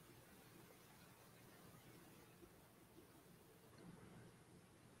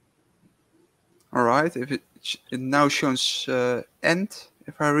 All right. If it now shows end,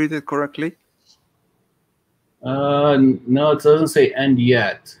 if I read it correctly. No, it doesn't say end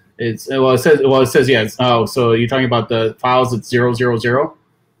yet. It says yes. Oh, so you're talking about the files at 000?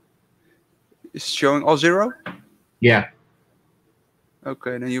 It's showing all 0? Yeah.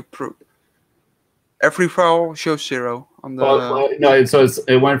 Okay, then you every file shows 0 on the. No, so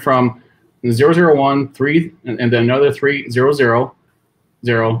it went from 001 3 and then another 3 0 0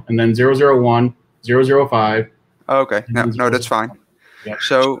 0 and then 001 005. Okay, no, that's fine. Yeah.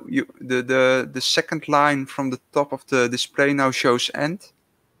 So the second line from the top of the display now shows end.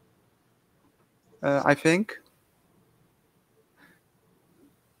 I think.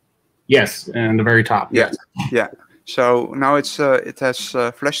 Yes, and the very top. Yeah, yeah. So now it has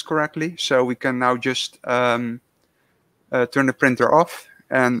flashed correctly. So we can now just turn the printer off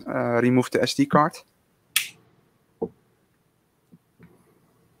and remove the SD card.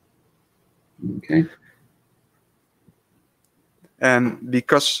 Okay. And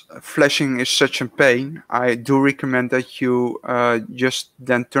because flashing is such a pain, I do recommend that you just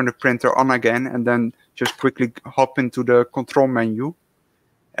then turn the printer on again and then just quickly hop into the control menu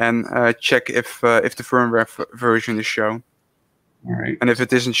and check if the firmware version is shown. All right. And if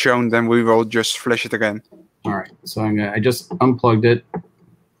it isn't shown, then we will just flash it again. All right. So I just unplugged it.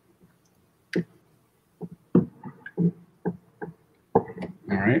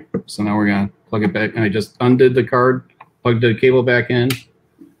 All right. So now we're gonna plug it back, and I just undid the card. Plugged the cable back in.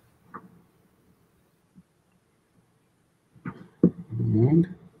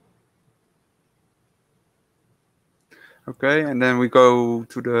 Okay, and then we go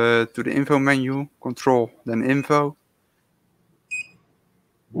to the info menu, control, then info.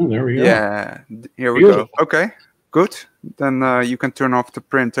 Oh, there we go. Yeah, here we Beautiful. go. Okay, good. Then you can turn off the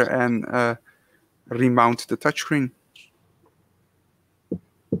printer and remount the touchscreen.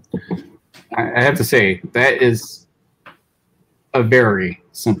 I have to say, that is a very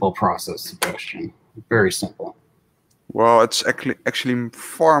simple process, Sebastian. Very simple. Well, it's actually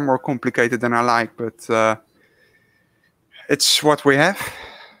far more complicated than I like, but it's what we have.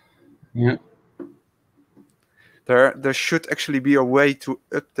 Yeah. There should actually be a way to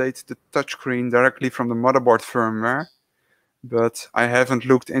update the touchscreen directly from the motherboard firmware, but I haven't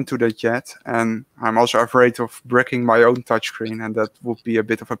looked into that yet, and I'm also afraid of breaking my own touchscreen, and that would be a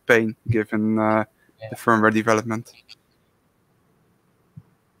bit of a pain given the firmware development.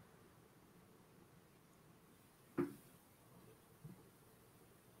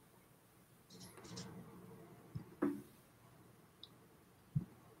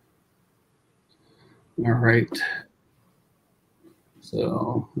 All right.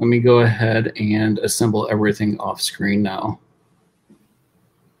 So let me go ahead and assemble everything off screen now.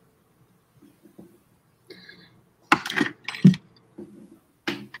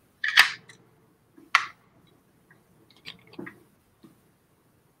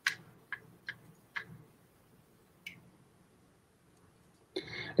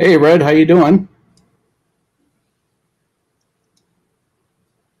 Hey, Red, how you doing?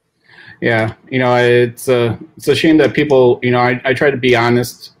 Yeah, you know, it's a shame that people, you know, I try to be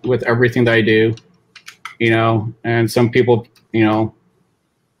honest with everything that I do, you know, and some people, you know,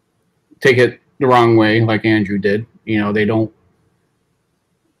 take it the wrong way, like Andrew did. You know, they don't.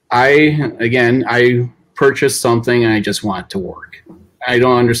 I purchased something and I just want it to work. I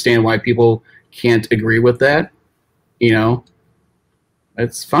don't understand why people can't agree with that. You know,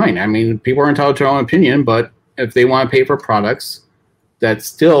 it's fine. I mean, people are entitled to their own opinion, but if they want to pay for products that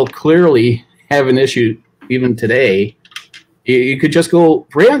still clearly have an issue even today, you could just go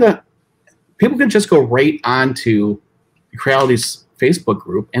right on the. People can just go right onto Creality's Facebook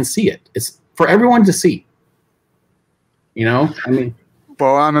group and see it. It's for everyone to see. You know, I mean.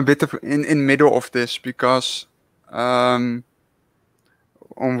 Well, I'm a bit of in middle of this because, on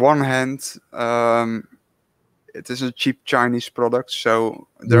one hand, it is a cheap Chinese product, so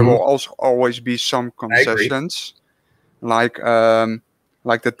there will also always be some concessions, like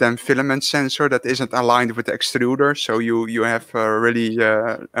the damn filament sensor that isn't aligned with the extruder, so you have a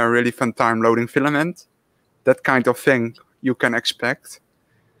really fun time loading filament. that kind of thing you can expect.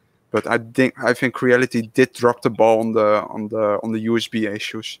 But I think Creality did drop the ball on the USB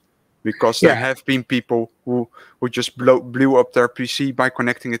issues, because there have been people who just blew up their PC by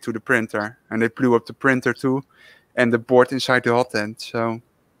connecting it to the printer, and they blew up the printer too, and the board inside the hot end. So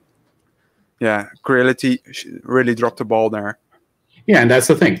yeah, Creality really dropped the ball there. Yeah, and that's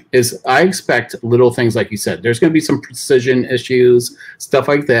the thing, is I expect little things like you said. There's going to be some precision issues, stuff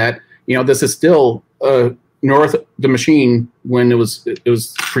like that. You know, this is still north the machine when it was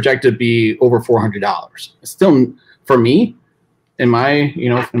projected to be over $400. Still, for me, in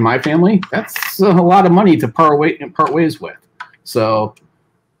my family, that's a lot of money to part ways with. So,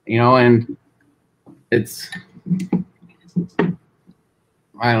 you know, and it's,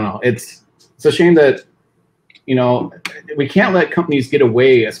 I don't know, it's a shame that, you know, we can't let companies get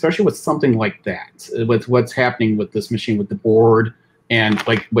away, especially with something like that, with what's happening with this machine, with the board, and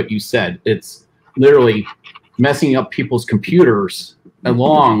like what you said, it's literally messing up people's computers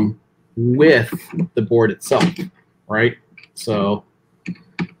along with the board itself, right? So,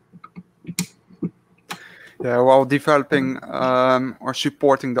 yeah, while developing or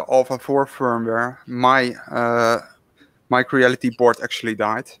supporting the Alpha 4 firmware, my Creality board actually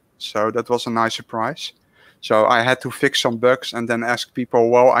died. So that was a nice surprise. So I had to fix some bugs and then ask people,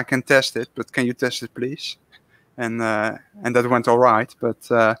 well, I can test it, but can you test it, please? And that went all right.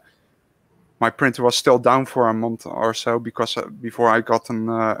 But my printer was still down for a month or so because before I got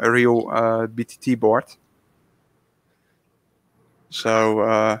a real BTT board.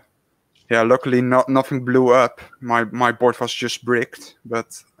 So yeah, luckily nothing blew up. My board was just bricked,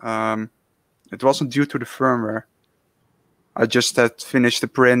 but it wasn't due to the firmware. I just had finished the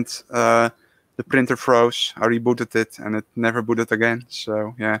print. The printer froze. I rebooted it, and it never booted again.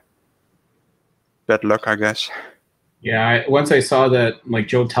 So yeah, bad luck, I guess. Yeah, once I saw that, like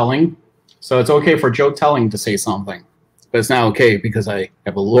Joe Telling, so it's okay for Joe Telling to say something, but it's not okay because I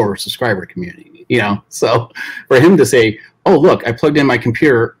have a lower subscriber community, you know. So for him to say, "Oh, look, I plugged in my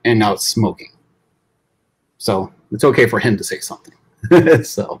computer and now it's smoking," so it's okay for him to say something.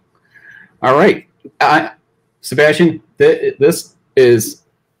 So, all right, Sebastiaan, this is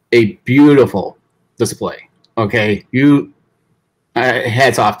a beautiful display. Okay, you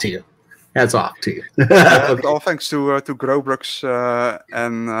hats off to you. Hats off to you. Okay. All thanks to Growbrooks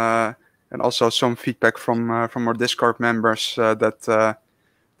and also some feedback from our Discord members that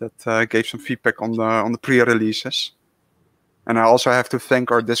gave some feedback on the pre-releases. And I also have to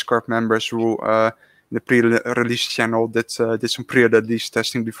thank our Discord members who in the pre-release channel did some pre-release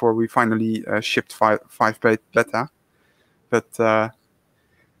testing before we finally shipped 5 beta. But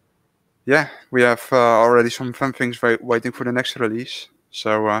yeah, we have already some fun things waiting for the next release.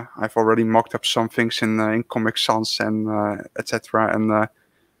 So I've already mocked up some things in Comic Sans and etc. And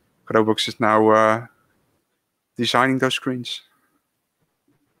Growbrooks is now designing those screens.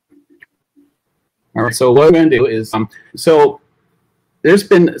 All right. So what we're going to do is so there's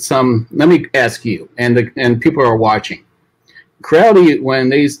been some. Let me ask you, and people are watching. Creality, when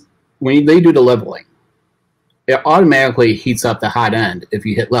they do the leveling, it automatically heats up the hot end if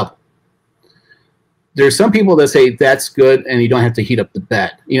you hit level. There's some people that say that's good and you don't have to heat up the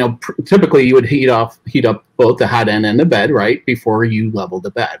bed. You know, typically you would heat up both the hot end and the bed, right, before you level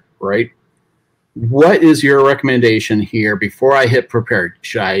the bed, right? What is your recommendation here before I hit prepared?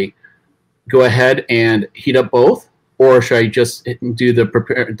 Should I go ahead and heat up both, or should I just do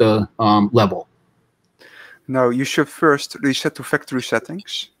the level? No, you should first reset to factory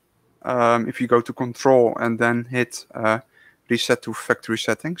settings. If you go to Control and then hit reset to factory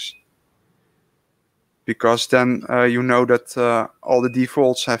settings. Because then you know that all the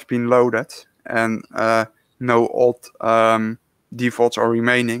defaults have been loaded and no old defaults are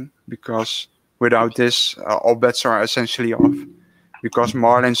remaining, because without this all bets are essentially off, because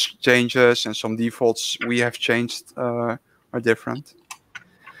Marlin's changes and some defaults we have changed are different.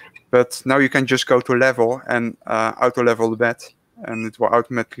 But now you can just go to level and auto level the bed and it will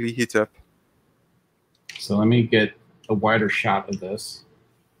automatically heat up. So let me get a wider shot of this.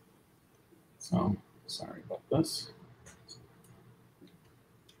 So sorry about this.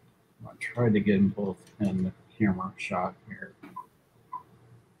 I tried to get them both in the camera shot here.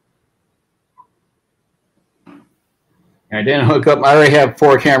 I didn't hook up. I already have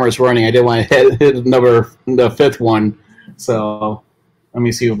 4 cameras running. I didn't want to hit the 5th one. So let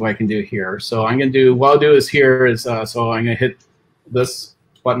me see what I can do here. So I'm going to do, what I'll do is here is, so I'm going to hit this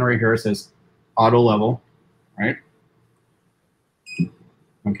button right here. It says auto level, right?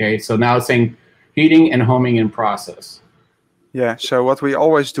 Okay, so now it's saying heating and homing in process. Yeah, so what we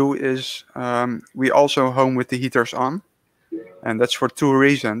always do is we also home with the heaters on. And that's for two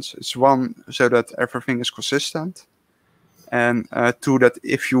reasons. It's one, so that everything is consistent. And two, that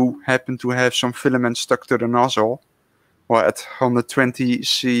if you happen to have some filament stuck to the nozzle, well, at 120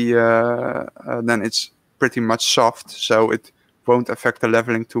 C, then it's pretty much soft, so it won't affect the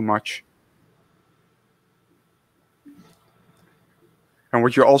leveling too much. And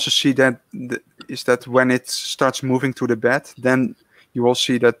what you also see is that when it starts moving to the bed, then you will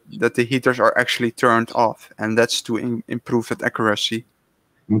see that the heaters are actually turned off, and that's to improve that accuracy.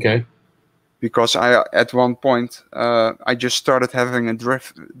 Okay. Because at one point I just started having a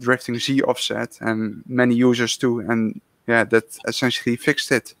drifting Z offset, and many users too, and yeah, that essentially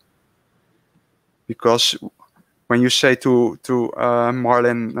fixed it. Because when you say to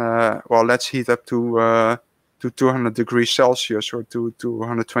Marlin, well, let's heat up to 200 degrees Celsius or to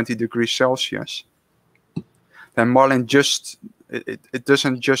 120 degrees Celsius, then Marlin it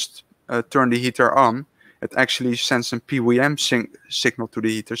doesn't just turn the heater on, it actually sends a PWM signal to the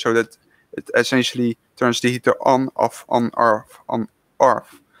heater, so that it essentially turns the heater on, off, on, off, on,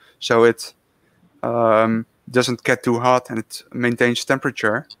 off. So it doesn't get too hot and it maintains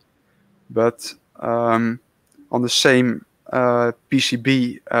temperature. But on the same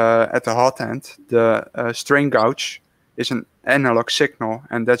PCB at the hot end, the strain gauge is an analog signal,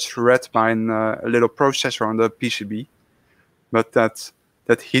 and that's read by a little processor on the PCB. But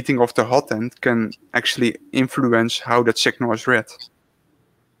that heating of the hot end can actually influence how that signal is read.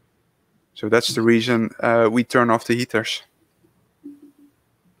 So that's the reason we turn off the heaters.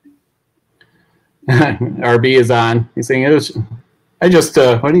 RB is on. He's saying it was. I just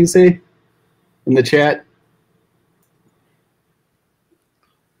what do you say in the chat?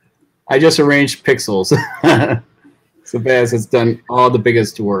 I just arranged pixels. Sebastiaan has done all the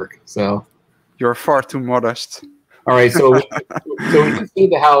biggest work. So you're far too modest. All right, so we can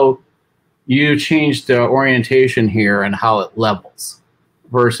see how you changed the orientation here and how it levels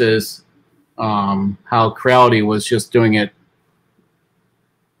versus how Creality was just doing it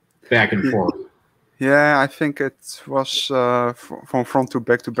back and forth. Yeah, I think it was from front to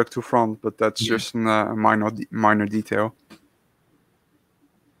back to front, but that's just a minor detail.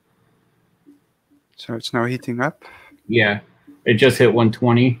 So it's now heating up. Yeah, it just hit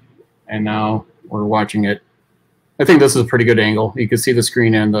 120, and now we're watching it. I think this is a pretty good angle. You can see the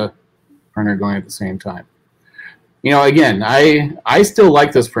screen and the printer going at the same time. You know, again, I still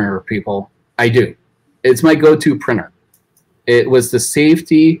like this printer, people. I do. It's my go-to printer. It was the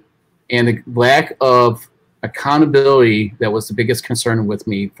safety and the lack of accountability that was the biggest concern with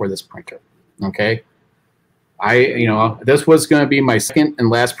me for this printer. Okay, you know, this was going to be my second and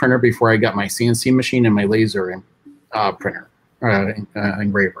last printer before I got my CNC machine and my laser printer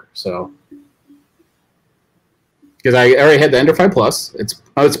engraver. So, because I already had the Ender 5 Plus,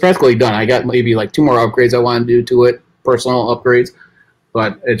 it's practically done. I got maybe like 2 more upgrades I want to do to it, personal upgrades,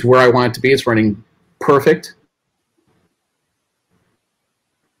 but it's where I want it to be. It's running perfect.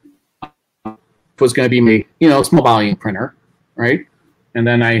 Was going to be my, you know, small volume printer, right? And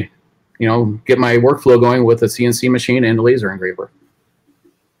then I, you know, get my workflow going with a CNC machine and a laser engraver.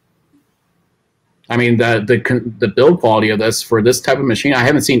 I mean, the build quality of this for this type of machine, I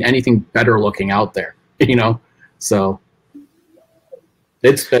haven't seen anything better looking out there, you know. So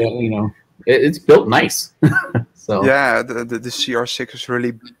it's you know, it's built nice. So yeah, the CR6 is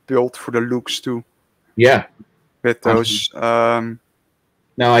really built for the looks too. Yeah, with those.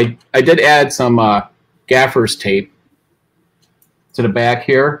 Now I did add some gaffer's tape to the back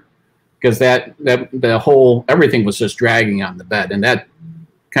here, because the whole everything was just dragging on the bed, and that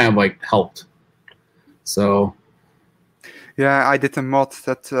kind of like helped. So yeah, I did a mod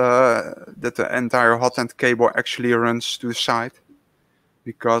that the entire hot end cable actually runs to the side,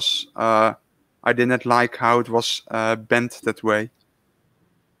 because I didn't like how it was bent that way.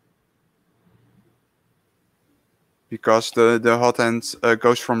 Because the hot end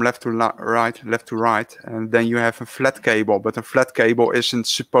goes from left to right, and then you have a flat cable. But a flat cable isn't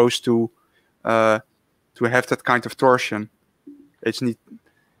supposed to have that kind of torsion.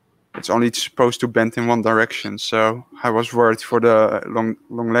 It's only supposed to bend in one direction. So I was worried for the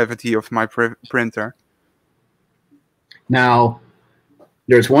longevity of my printer. Now,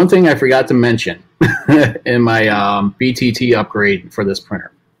 there's one thing I forgot to mention in my BTT upgrade for this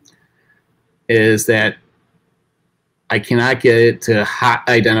printer, is that I cannot get it to hot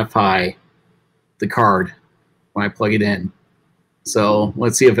identify the card when I plug it in. So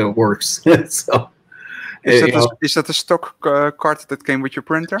let's see if it works. So, is that a stock card that came with your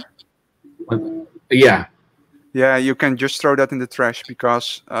printer? Yeah. Yeah, you can just throw that in the trash,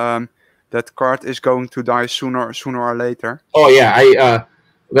 because that card is going to die sooner or later. Oh yeah,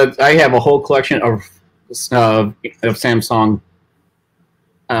 I have a whole collection of Samsung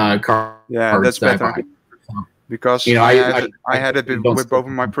cards Yeah, that's that I better. buy. Because You know, I had it don't with both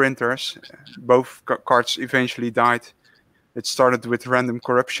of my printers. Both cards eventually died. It started with random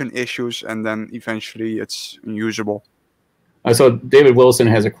corruption issues, and then eventually it's unusable. So David Wilson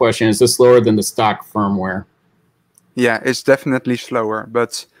has a question. Is this slower than the stock firmware? Yeah, it's definitely slower,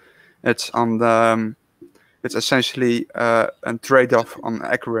 but it's on the it's essentially a trade-off on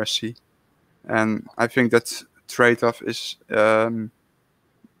accuracy, and I think that trade-off is a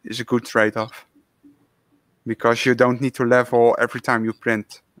good trade-off, because you don't need to level every time you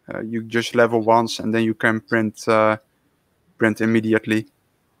print. You just level once, and then you can print immediately,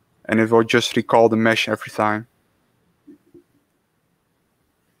 and it will just recall the mesh every time.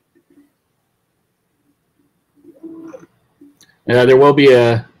 There will be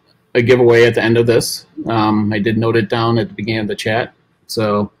a giveaway at the end of this. I did note it down at the beginning of the chat.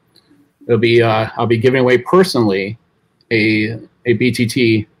 So it'll be I'll be giving away personally a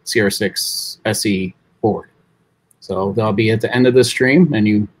BTT CR6-SE board. So they'll be at the end of the stream, and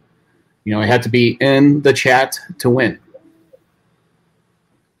you know, I had to be in the chat to win.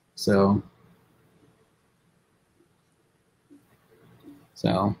 So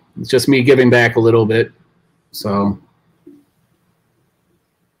it's just me giving back a little bit. So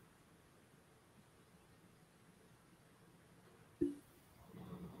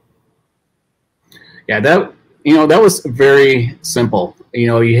yeah, that was very simple. You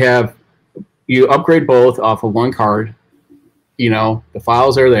know, you upgrade both off of one card. You know, the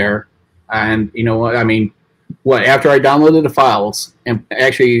files are there, and you know what I mean. What, after I downloaded the files, and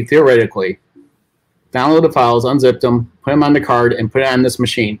actually theoretically download the files, unzip them, put them on the card, and put it on this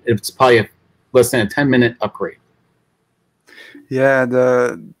machine, it's probably less than a 10-minute upgrade. Yeah,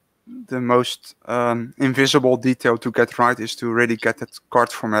 the most invisible detail to get right is to really get that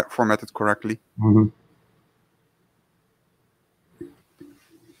card formatted correctly. Mm-hmm.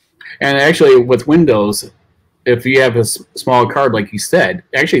 And actually, with Windows, if you have a small card, like you said,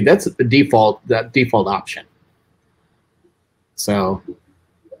 actually that's the default option. So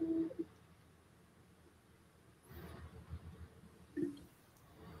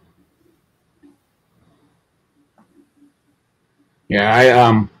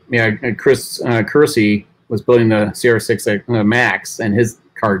yeah, Chris Kersey was building the CR6 Max, and his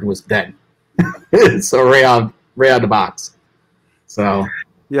card was dead. So right out of the box. So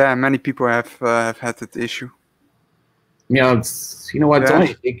yeah, many people have had that issue. You know, it's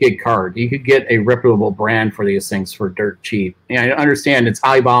only a gig card. You could get a reputable brand for these things for dirt cheap. Yeah, I understand it's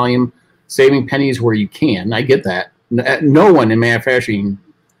high volume, saving pennies where you can. I get that. No one in manufacturing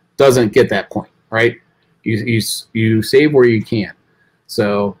doesn't get that point, right? You save where you can.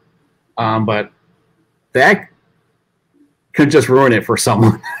 So, but that could just ruin it for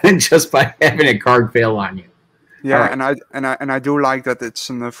someone just by having a card fail on you. Yeah, right. and I do like that it's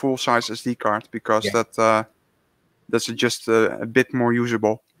a full-size SD card, because that's just a bit more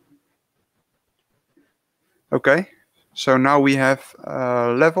usable. Okay, so now we have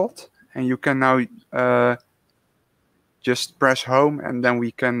leveled, and you can now just press home, and then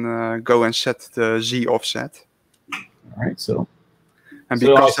we can go and set the Z offset. All right, so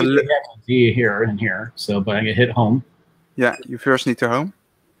because I'll see the Z here and here. So, but I can hit home. Yeah, you first need to home.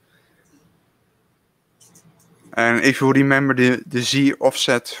 And if you remember the Z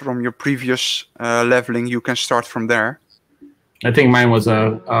offset from your previous leveling, you can start from there. I think mine was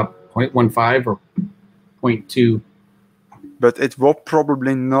a 0.15 or 0.2. But it will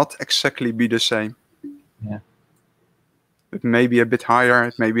probably not exactly be the same. Yeah. It may be a bit higher,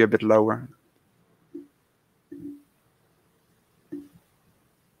 it may be a bit lower.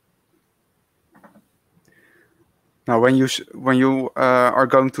 Now, when you are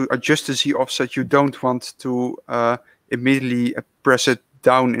going to adjust the Z offset, you don't want to immediately press it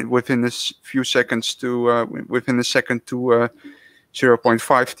down within a few seconds to within a second to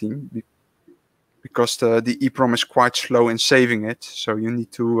 0.15, because the EEPROM is quite slow in saving it. So you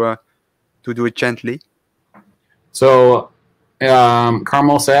need to do it gently. So,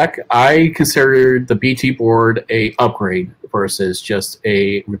 Carmel Sack, I consider the BT board a upgrade versus just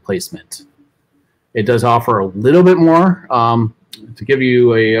a replacement. It does offer a little bit more. To give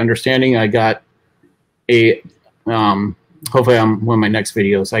you a understanding, I got a, hopefully on one of my next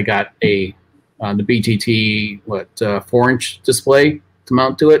videos, I got a, the BTT, 4-inch display to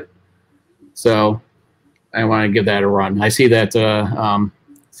mount to it. So I want to give that a run. I see that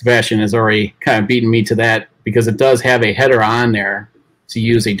Sebastiaan has already kind of beaten me to that, because it does have a header on there to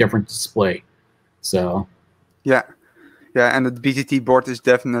use a different display. So yeah. Yeah, and the BTT board is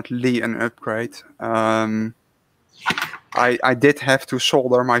definitely an upgrade. I did have to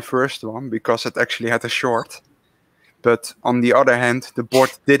solder my first one because it actually had a short. But on the other hand, the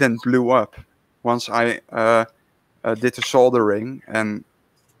board didn't blow up once I did the soldering, and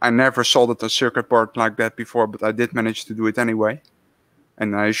I never soldered a circuit board like that before, but I did manage to do it anyway.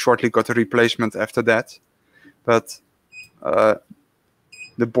 And I shortly got a replacement after that. But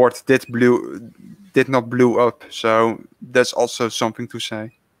the board did not blow up, so that's also something to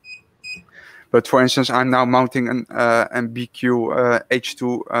say. But for instance, I'm now mounting an MBQ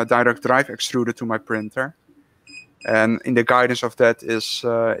H2 direct drive extruder to my printer. And in the guidance of that is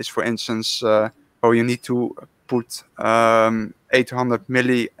for instance, you need to put 800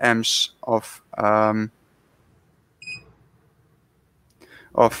 milliamps of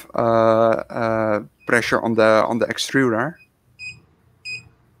pressure on the extruder.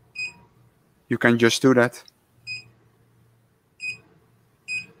 You can just do that.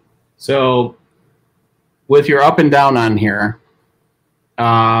 So with your up and down on here,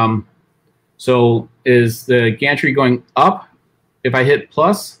 so is the gantry going up if I hit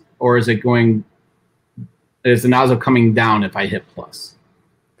plus, or is it going? Is the nozzle coming down if I hit plus?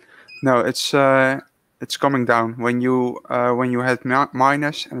 No, it's coming down when you hit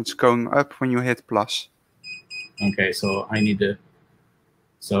minus, and it's going up when you hit plus. Okay, so I need to.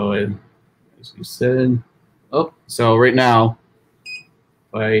 So as you said, oh, so right now,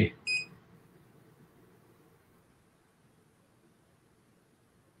 if I.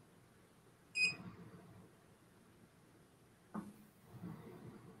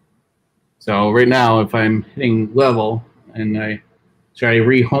 So right now, if I'm hitting level and should I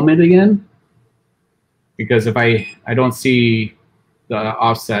re-home it again? Because if I don't see the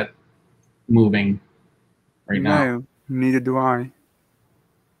offset moving right now. No, neither do I.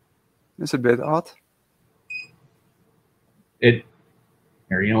 It's a bit odd. Here,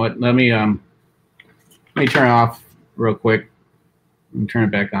 you know what? Let me turn it off real quick and turn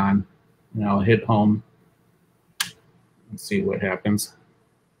it back on, and I'll hit home. Let's see what happens.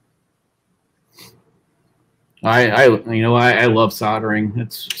 I love soldering.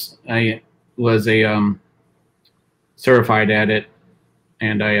 I was a certified at it,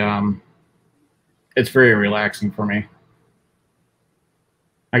 and it's very relaxing for me.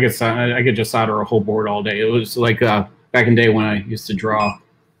 I could just solder a whole board all day. It was like back in the day when I used to draw.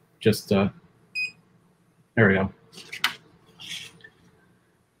 Just there we go.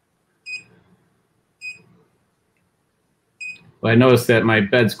 But I noticed that my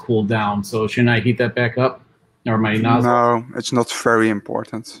bed's cooled down, so shouldn't I heat that back up? Or my nozzle? No, it's not very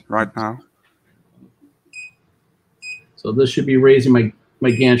important right now. So this should be raising my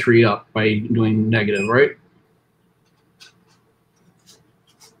gantry up by doing negative, right?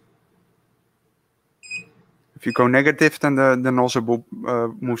 If you go negative, then the nozzle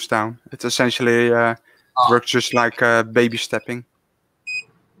moves down. It essentially works just like baby stepping.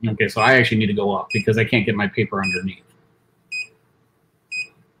 Okay, so I actually need to go up because I can't get my paper underneath.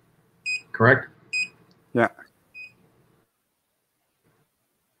 Correct? Yeah.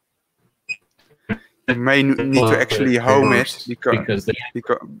 You may need to actually home it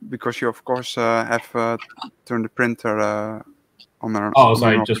because you of course have turned the printer on and oh, so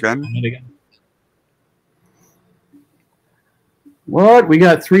I just run it again. What? We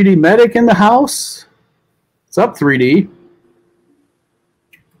got 3D Medic in the house? What's up, 3D?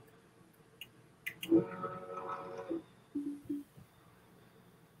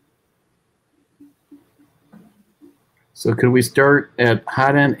 So could we start at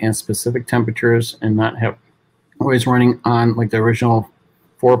hot end and specific temperatures and not have always running on like the original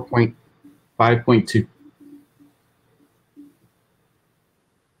 4.5.2?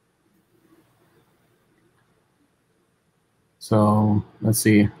 So let's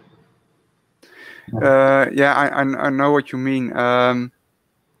see. Yeah, I know what you mean. The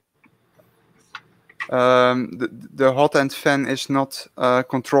hot end fan is not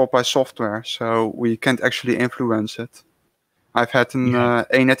controlled by software, so we can't actually influence it. I've had an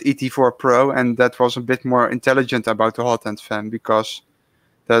ANET ET4 Pro, and that was a bit more intelligent about the hot end fan because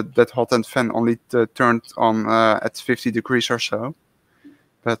that hot end fan only turned on at 50 degrees or so.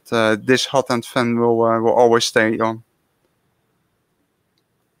 But this hot end fan will always stay on.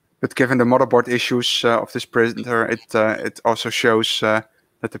 But given the motherboard issues of this printer, it also shows that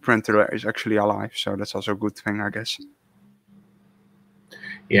the printer is actually alive. So that's also a good thing, I guess.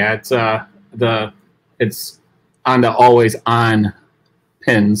 Yeah, it's on the always on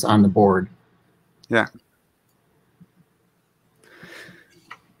pins on the board. Yeah.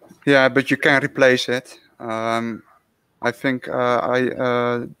 Yeah, but you can replace it. I think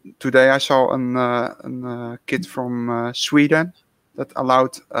today I saw a kit from Sweden that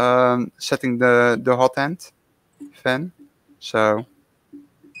allowed setting the hot end fan. So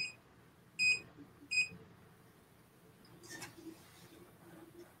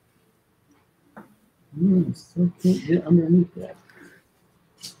Still can't get underneath that.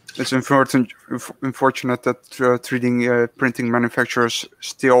 It's unfortunate that 3D printing manufacturers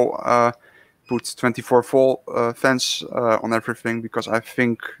still put 24-volt fans on everything, because I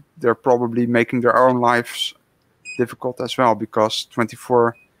think they're probably making their own lives difficult as well, because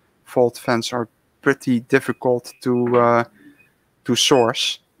 24-volt fans are pretty difficult to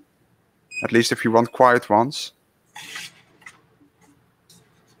source, at least if you want quiet ones.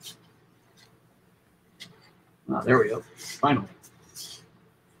 Oh, there we go. Finally.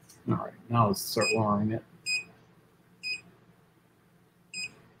 All right, now let's start lowering it.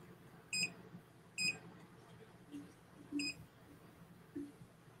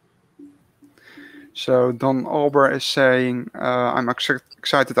 So Don Alber is saying, I'm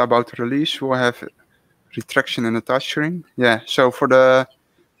excited about the release. We'll have retraction in the touchscreen. Yeah, so for the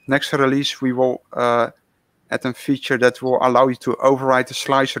next release, we will add a feature that will allow you to override the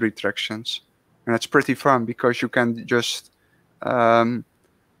slicer retractions. And it's pretty fun, because you can just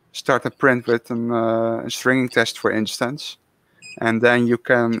start a print with a stringing test, for instance, and then you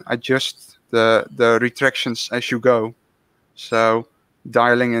can adjust the retractions as you go. So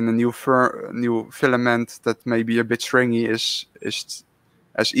dialing in a new filament that may be a bit stringy is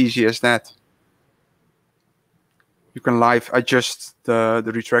as easy as that. You can live adjust the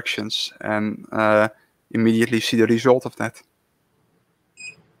retractions and immediately see the result of that.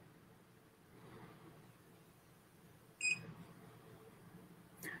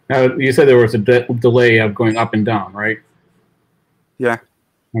 Now, you said there was a delay of going up and down, right? Yeah.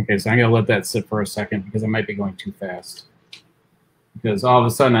 Okay, so I'm going to let that sit for a second, because I might be going too fast. Because all of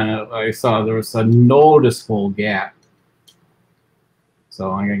a sudden I saw there was a noticeable gap.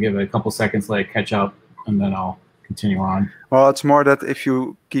 So I'm going to give it a couple seconds, let it catch up, and then I'll continue on. Well, it's more that if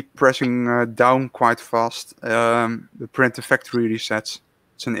you keep pressing down quite fast, the printer factory resets.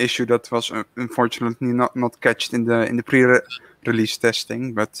 It's an issue that was unfortunately not catched in the pre-release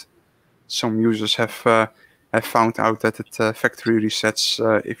testing, but some users have found out that it factory resets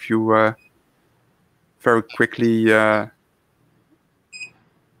if you very quickly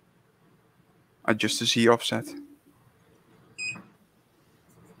adjust the Z offset.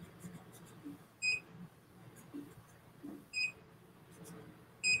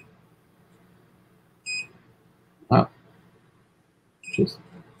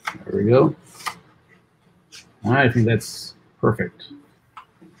 There we go. I think that's perfect.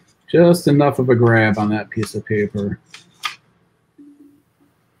 Just enough of a grab on that piece of paper.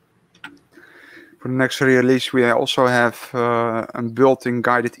 For the next release, we also have a built-in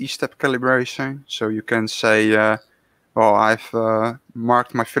guided E-step calibration. So you can say, well, I've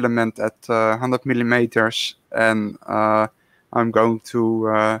marked my filament at 100 millimeters, and I'm going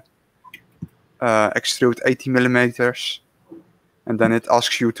to extrude 80 millimeters. And then it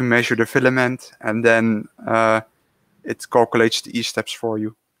asks you to measure the filament, and then it calculates the E-steps for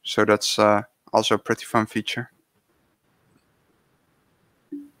you. So that's also a pretty fun feature.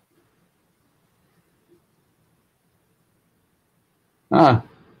 I'm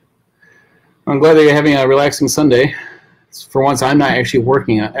glad that you're having a relaxing Sunday. For once, I'm not actually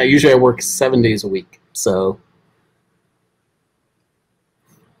working. Usually I work 7 days a week. So,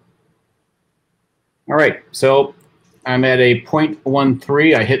 all right. So I'm at a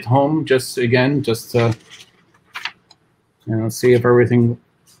 0.13. I hit home just to see if everything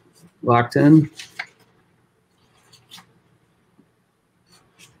locked in.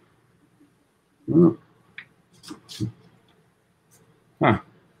 Oh. Huh.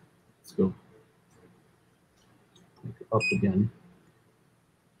 Let's go up again.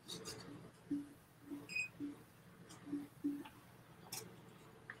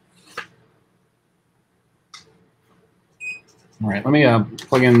 All right, let me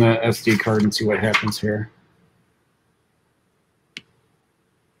plug in the SD card and see what happens here.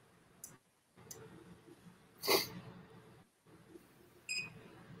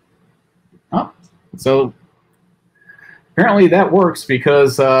 Oh, so apparently that works,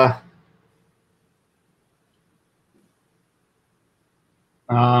 because that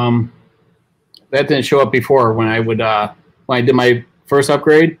didn't show up before when I did my first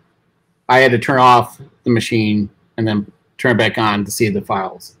upgrade. I had to turn off the machine and then turn it back on to see the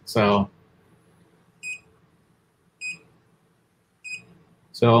files. So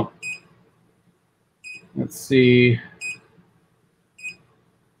let's see.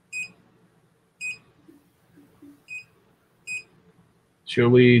 Should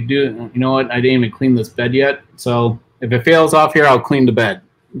we do it? You know what? I didn't even clean this bed yet. So if it fails off here, I'll clean the bed.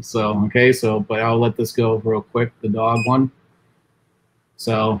 So, okay, but I'll let this go real quick, the dog one.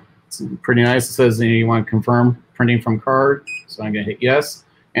 So it's pretty nice. It says you want to confirm printing from card. So I'm going to hit yes.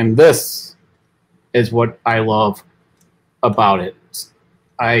 And this is what I love about it.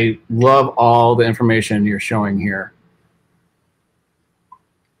 I love all the information you're showing here.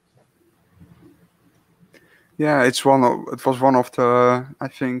 Yeah, it was one of the, I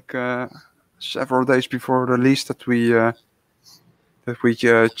think, several days before release that we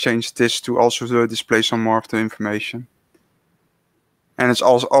changed this to also display some more of the information. And it's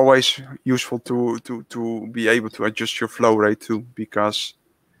also always useful to be able to adjust your flow rate too, because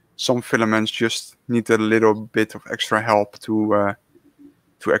some filaments just need a little bit of extra help to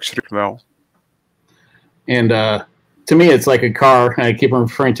extract well. And to me, it's like a car. I keep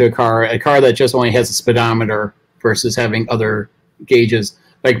referring to a car that just only has a speedometer versus having other gauges.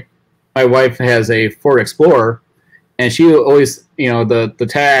 Like my wife has a Ford Explorer, and she always, the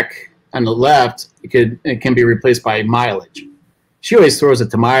tach on the left, it can be replaced by mileage. She always throws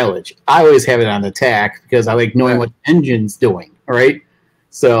it to mileage. I always have it on the tach because I like knowing what the engine's doing. All right,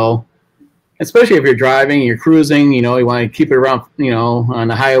 so especially if you're driving, you're cruising, you want to keep it around, on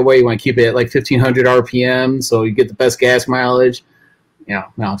the highway, you want to keep it at like 1500 RPM so you get the best gas mileage.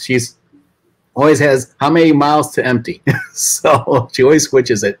 Now she's always has how many miles to empty, so she always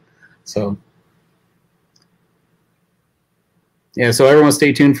switches it. So yeah, so everyone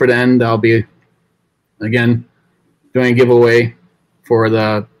stay tuned for the end. I'll be again doing a giveaway for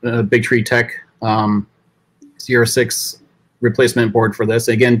the BIRGTREETECH CR6 replacement board for this.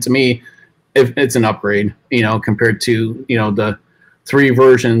 Again, to me, if it's an upgrade, compared to the 3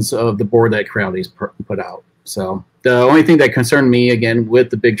 versions of the board that Creality's put out. So the only thing that concerned me again with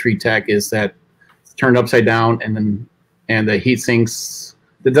the BIRGTREETECH is that it's turned upside down, and the heat sinks,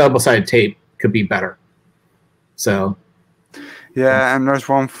 the double-sided tape could be better. So yeah, and there's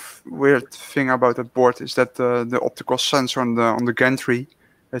one weird thing about that board is that the optical sensor on the gantry,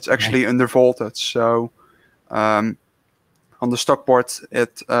 it's actually undervolted. So on the stock board,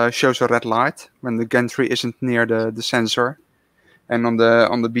 it shows a red light when the gantry isn't near the sensor, and on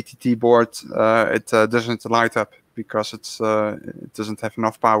the BTT board, it doesn't light up because it doesn't have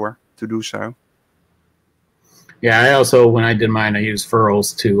enough power to do so. Yeah, I also, when I did mine, I used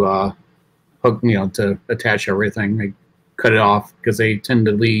ferrules to hook, to attach everything. I cut it off because they tend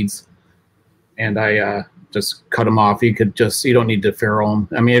to leads, and I just cut them off. You don't need to ferrule them.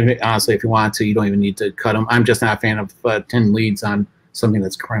 I mean, honestly, if you want to, you don't even need to cut them. I'm just not a fan of 10 leads on something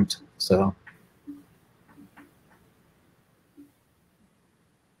that's crimped. So.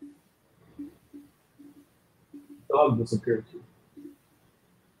 Dog disappeared too.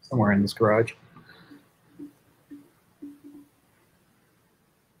 Somewhere in this garage.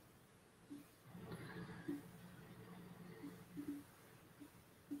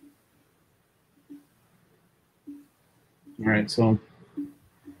 All right, so you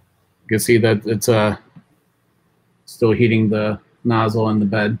can see that it's still heating the nozzle in the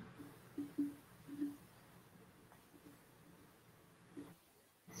bed.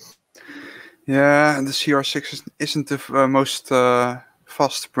 Yeah, and the CR6 isn't the most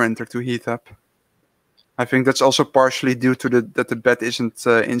fast printer to heat up. I think that's also partially due to that the bed isn't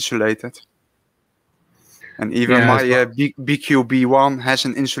insulated. And even my BQB1 has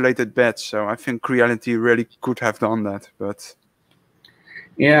an insulated bed, so I think Creality really could have done that. But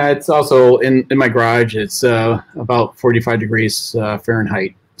yeah, it's also in my garage. It's about 45 degrees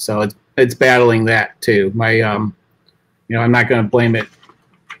Fahrenheit, so it's battling that too. My I'm not going to blame it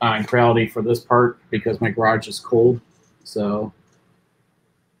on Creality for this part because my garage is cold. So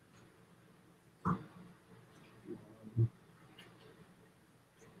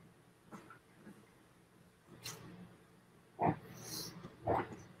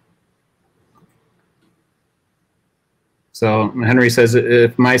Henry says,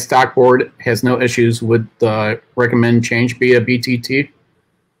 if my stock board has no issues, would the recommend change be a BTT?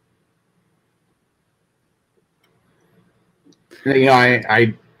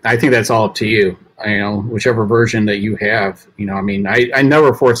 I think that's all up to you. Whichever version that you have. I mean, I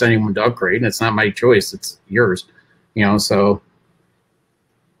never force anyone to upgrade, and it's not my choice; it's yours. So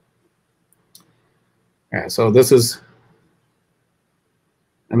yeah. So this is.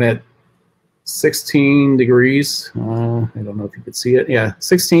 I'm at 16 degrees. I don't know if you could see it. Yeah,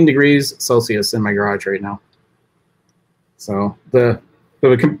 16 degrees Celsius in my garage right now. So the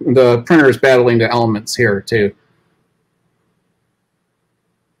printer is battling the elements here too.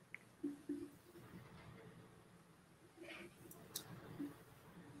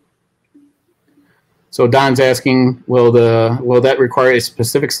 So Don's asking, will that require a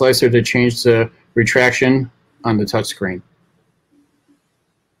specific slicer to change the retraction on the touchscreen?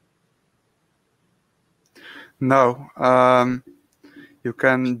 no, you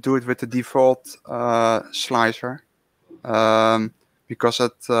can do it with the default slicer, because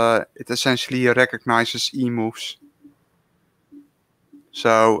it essentially recognizes E moves.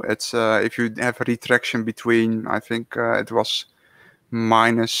 So it's if you have a retraction between, I think it was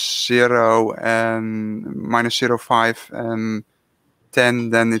 -0 and -0.5 and 10,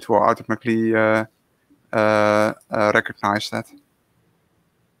 then it will automatically recognize that.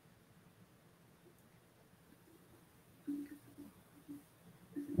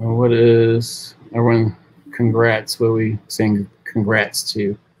 Well, what is everyone? Congrats. What are we saying congrats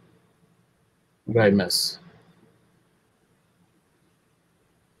to? What did I miss?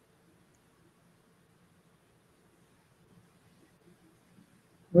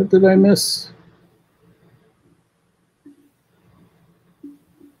 What did I miss?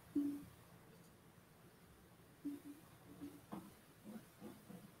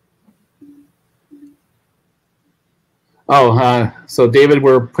 Oh, so David,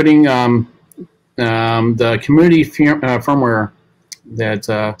 we're putting the community firmware that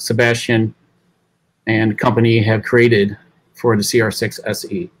Sebastiaan and company have created for the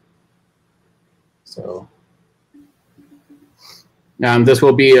CR6-SE. So this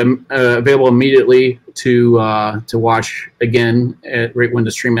will be available immediately to watch again right when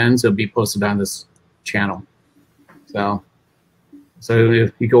the stream ends. It'll be posted on this channel. So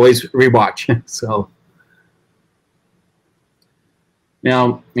you can always rewatch. So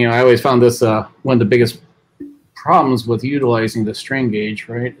now, I always found this one of the biggest problems with utilizing the strain gauge,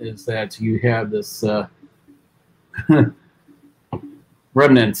 right, is that you have this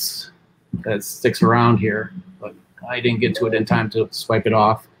remnants that sticks around here. But I didn't get to it in time to swipe it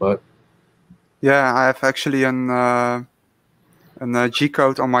off. But yeah, I have actually a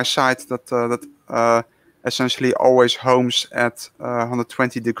G-code on my site that essentially always homes at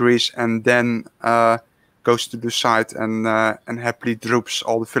 120 degrees and then goes to the side and happily droops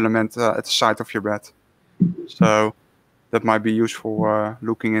all the filament at the side of your bed. So that might be useful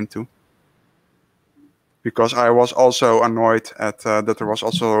looking into. Because I was also annoyed at that there was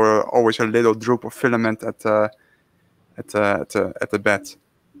also always a little droop of filament at the bed.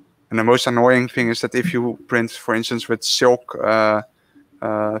 And the most annoying thing is that if you print, for instance, with silk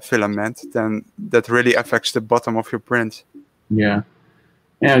filament, then that really affects the bottom of your print. Yeah.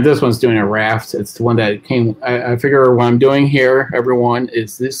 And this one's doing a raft. It's the one that came. I figure what I'm doing here, everyone,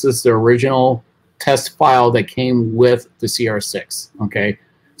 is this is the original test file that came with the CR6. Okay,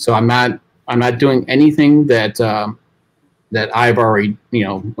 so I'm not doing anything that that I've already,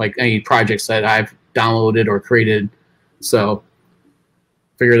 like any projects that I've downloaded or created. So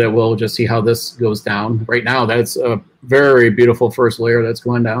figure that we'll just see how this goes down. Right now, that's a very beautiful first layer that's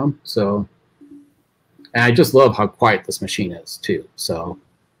going down. So, and I just love how quiet this machine is too. So.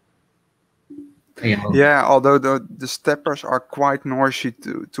 Yeah, although the steppers are quite noisy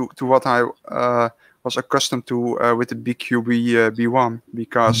to what I was accustomed to with the BQB B1,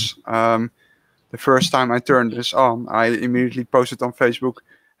 because the first time I turned this on, I immediately posted on Facebook,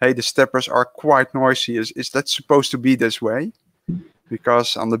 hey, the steppers are quite noisy. Is that supposed to be this way?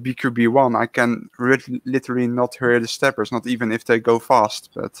 Because on the BQB B1, I can literally not hear the steppers, not even if they go fast.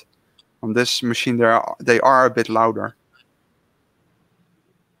 But on this machine, they are a bit louder.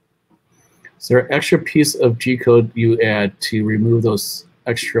 Is there an extra piece of G-code you add to remove those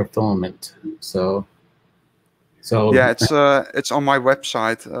extra filament? So yeah, it's on my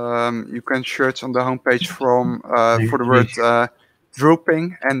website. You can search on the homepage from for the word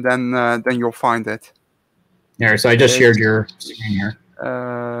drooping, and then you'll find it. Yeah, so I just shared your screen here.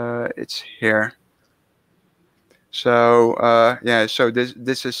 It's here. So yeah, so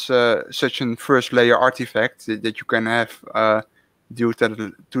this is such a first layer artifact that you can have. Due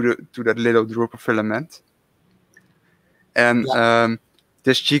to that little drop of filament, and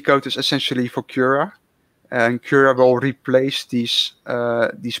this G-code is essentially for Cura, and Cura will replace these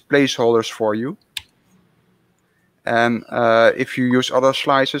placeholders for you. And if you use other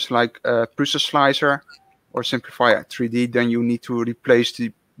slicers like Prusa Slicer or Simplify 3D, then you need to replace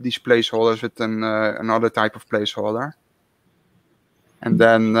these placeholders with another type of placeholder. And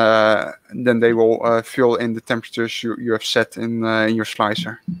then they will fill in the temperatures you have set in your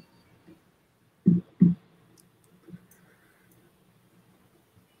slicer.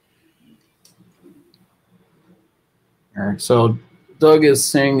 All right, so Doug is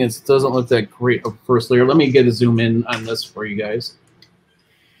saying it doesn't look that great of first layer. Let me get a zoom in on this for you guys.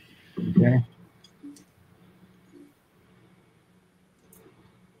 Okay.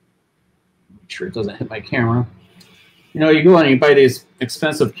 Make sure it doesn't hit my camera. You go and you buy these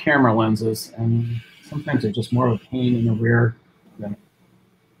expensive camera lenses, and sometimes they're just more of a pain in the rear than.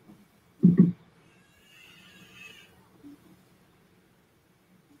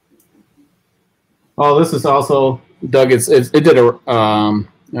 Oh, this is also Doug, it did a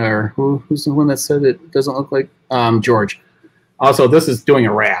or who's the one that said it doesn't look like George. Also, this is doing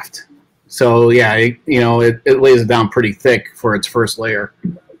a raft, so yeah, it lays it down pretty thick for its first layer.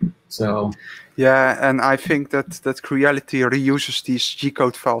 So yeah, and I think that Creality reuses these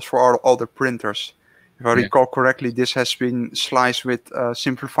G-code files for all the printers. If I recall correctly, this has been sliced with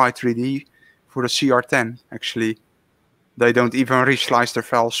Simplified 3D for the CR10. Actually, they don't even reslice their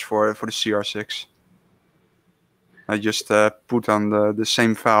files for the CR6. I just put on the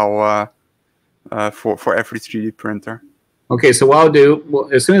same file for every 3D printer. Okay, so what I'll do,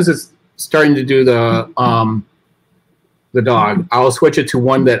 as soon as it's starting to do the dog, I'll switch it to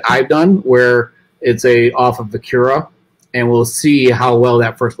one that I've done where it's off of the Cura, and we'll see how well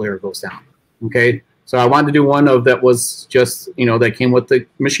that first layer goes down. Okay, so I wanted to do one that was just that came with the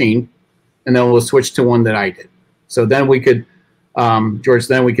machine, and then we'll switch to one that I did. So then we could, George,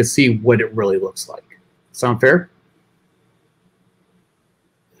 then we could see what it really looks like. Sound fair?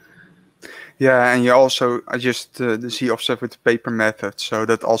 Yeah, and you also adjust the Z offset with the paper method, so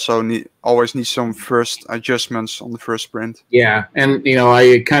that also always needs some first adjustments on the first print. Yeah, and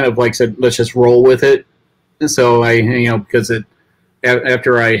I kind of said, let's just roll with it. So I, because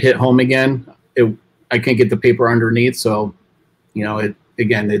after I hit home again, I can't get the paper underneath, so it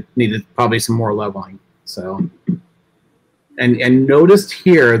needed probably some more leveling. So, and noticed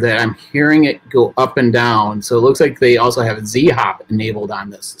here that I'm hearing it go up and down, so it looks like they also have Z-hop enabled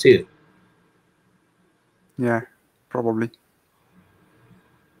on this too. Yeah, probably.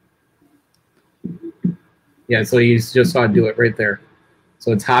 Yeah, so you just saw it do it right there.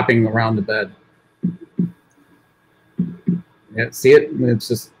 So it's hopping around the bed. Yeah, see it? It's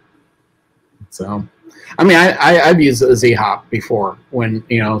just so. I mean, I've used a Z-hop before when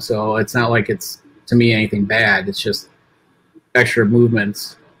so it's not like it's to me anything bad. It's just extra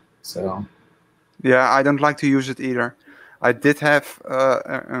movements. So. Yeah, I don't like to use it either. I did have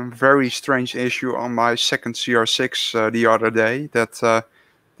a very strange issue on my second CR6 the other day that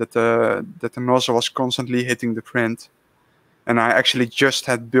the nozzle was constantly hitting the print, and I actually just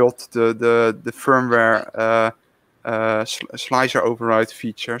had built the firmware slicer override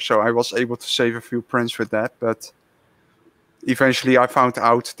feature, so I was able to save a few prints with that. But eventually, I found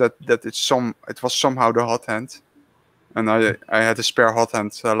out that it was somehow the hot end. And I had a spare hot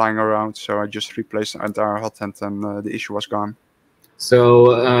end lying around, so I just replaced the entire hot end, and the issue was gone.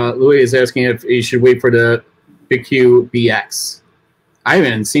 So Louis is asking if you should wait for the BIRGTREETECH. I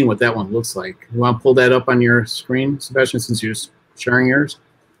haven't seen what that one looks like. You want to pull that up on your screen, Sebastian, since you're sharing yours?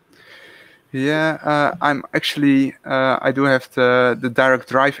 Yeah, I'm actually, I do have the direct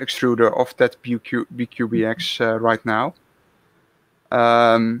drive extruder of that BIRGTREETECH right now.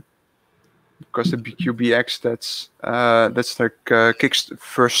 Because the BIRGTREETECH, that's the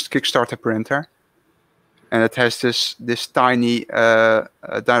first Kickstarter printer, and it has this tiny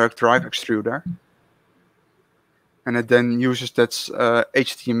direct drive extruder, and it then uses that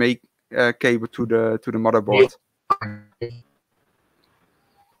HDMI cable to the motherboard.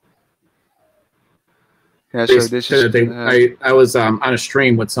 Yeah, so this is. I was on a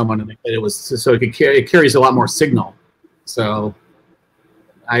stream with someone, and it was so it carries a lot more signal, so.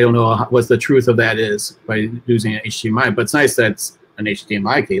 I don't know what the truth of that is by using an HDMI, but it's nice that it's an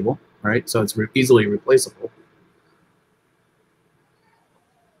HDMI cable, right? So it's easily replaceable.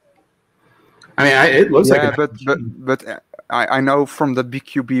 I mean, it looks like. But I know from the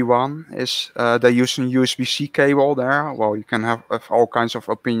BQB one is they're using USB-C cable there. Well, you can have all kinds of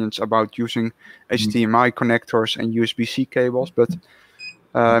opinions about using HDMI connectors and USB-C cables, but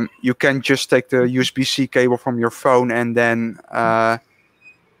you can just take the USB-C cable from your phone and then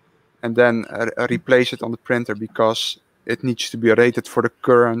replace it on the printer, because it needs to be rated for the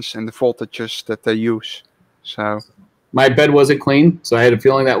currents and the voltages that they use. So my bed wasn't clean, so I had a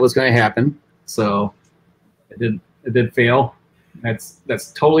feeling that was going to happen. So it did fail.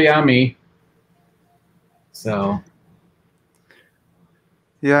 That's totally on me. So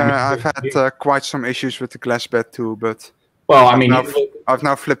yeah, I've had quite some issues with the glass bed too, but well, I've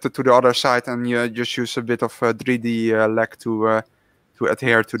now flipped it to the other side, and you just use a bit of 3D lag to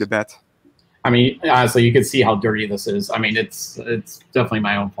adhere to the bed. I mean, honestly, you can see how dirty this is. I mean, it's definitely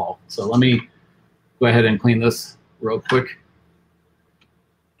my own fault. So let me go ahead and clean this real quick.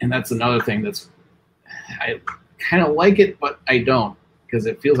 And that's another thing I kind of like it, but I don't, because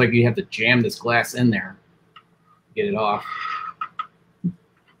it feels like you have to jam this glass in there to get it off.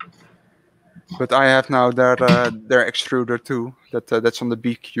 But I have now their extruder too. That's on the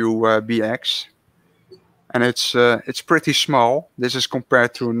BIRGTREETECH. And it's pretty small. This is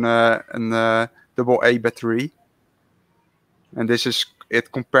compared to an AA battery, and this is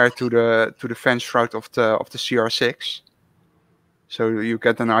it compared to the fence shroud of the CR6, so you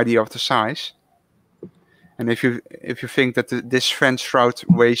get an idea of the size. And if you think that this fence shroud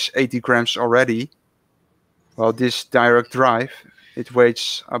weighs 80 grams already, well, this direct drive, it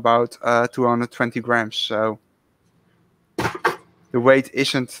weighs about 220 grams. So the weight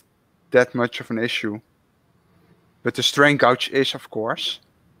isn't that much of an issue, but the strain gauge is, of course.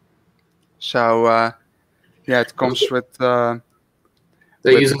 So yeah, it comes with a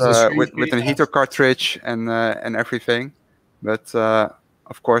heater cartridge and everything, but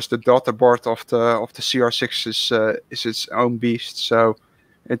of course the daughter board of the CR6 is its own beast. So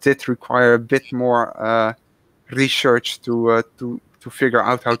it did require a bit more research to figure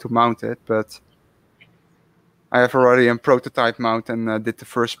out how to mount it, but I have already a prototype mount and did the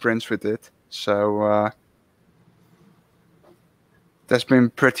first prints with it. So that's been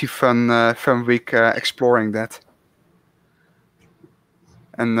pretty fun week exploring that.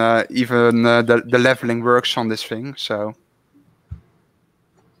 And even the leveling works on this thing. So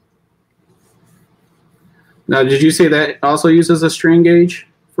now, did you say that also uses a strain gauge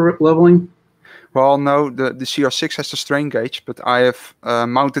for leveling? Well, no, the CR6 has the strain gauge, but I have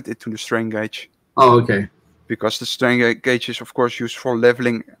mounted it to the strain gauge. Oh, okay. Because the strain gauge is, of course, used for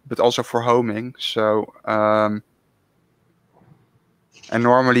leveling, but also for homing. So, and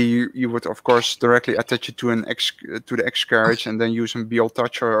normally you would, of course, directly attach it to the X carriage and then use a BL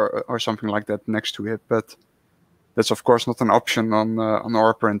touch or something like that next to it. But that's, of course, not an option on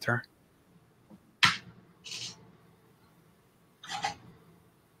our printer.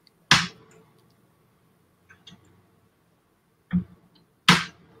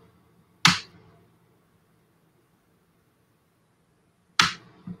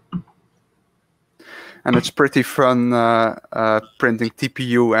 And it's pretty fun printing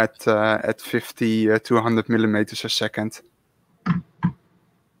TPU at 50 to 100 millimeters a second.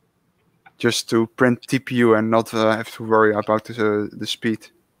 Just to print TPU and not have to worry about the speed.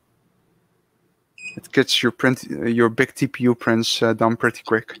 It gets your big TPU prints done pretty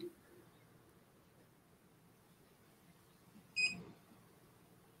quick.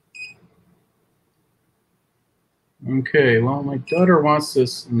 Okay, well, my daughter wants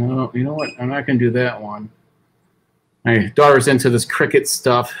this. No, you know what? I'm not going to do that one. My daughter's into this Cricut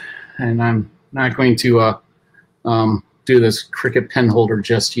stuff, and I'm not going to do this Cricut pen holder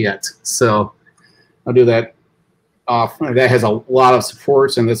just yet. So I'll do that off. That has a lot of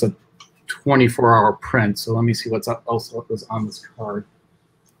supports, and it's a 24-hour print. So let me see what else was on this card.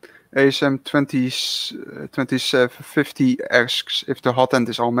 ASM 2750 asks if the hot end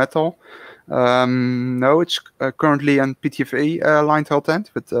is all metal. No, it's currently an PTFE lined hot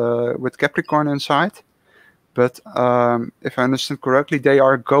end with Capricorn inside. But if I understand correctly, they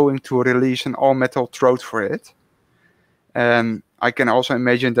are going to release an all metal throat for it. And I can also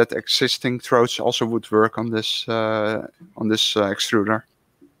imagine that existing throats also would work on this extruder.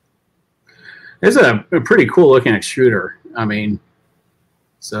 It's a pretty cool looking extruder. I mean,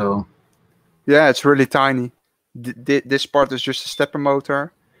 so yeah, it's really tiny. This part is just a stepper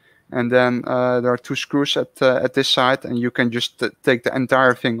motor. And then there are two screws at this side, and you can just take the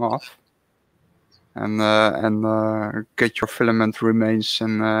entire thing off, and get your filament remains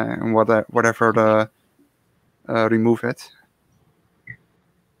and whatever remove it.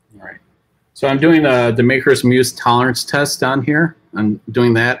 All right. So I'm doing the Maker's Muse tolerance test down here. I'm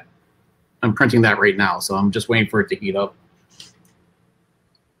doing that. I'm printing that right now, so I'm just waiting for it to heat up.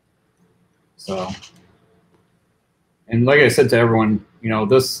 So, and like I said to everyone, you know,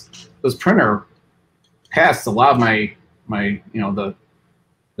 this printer passed a lot of my you know,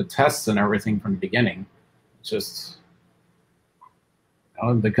 the tests and everything from the beginning. It's just, you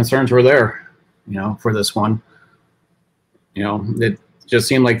know, the concerns were there, you know, for this one. You know, it just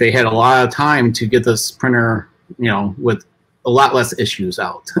seemed like they had a lot of time to get this printer, you know, with a lot less issues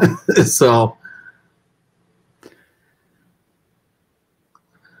out. So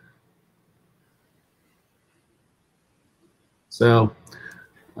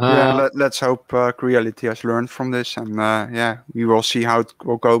yeah, let's hope Creality has learned from this, and yeah, we will see how it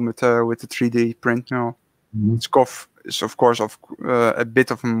will go with the 3D print mill. Mm-hmm. It's of course a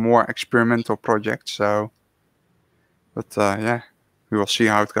bit of a more experimental project, so, but yeah, we will see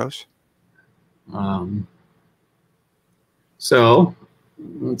how it goes. So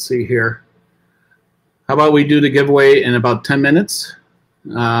let's see here. How about we do the giveaway in about 10 minutes?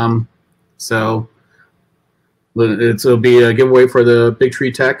 So it'll be a giveaway for the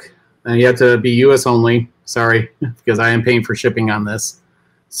BIRGTREETECH, and you have to be US only. Sorry, because I am paying for shipping on this.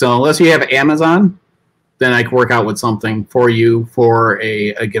 So unless you have Amazon, then I can work out with something for you for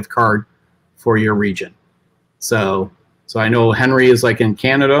a gift card for your region. So So I know Henry is like in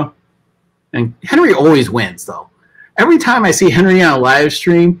Canada, and Henry always wins though. Every time I see Henry on a live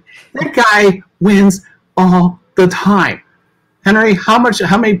stream, that guy wins all the time. Henry, how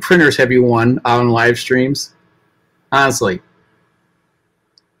many printers have you won on live streams? Honestly.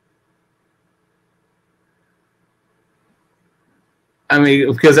 I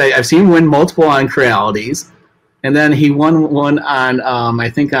mean, because I've seen him win multiple on Crealities, and then he won one on, I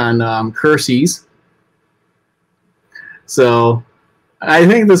think, on Kersey's. So I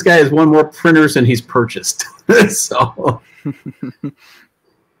think this guy has won more printers than he's purchased. So.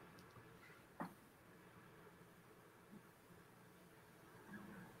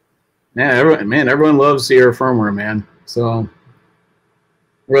 Yeah, everyone loves CR firmware, man. So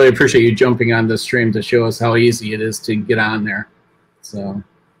really appreciate you jumping on this stream to show us how easy it is to get on there. So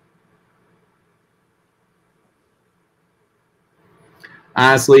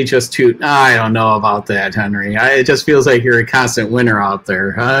honestly, I don't know about that, Henry. It just feels like you're a constant winner out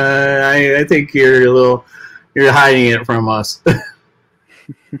there. I think you're hiding it from us.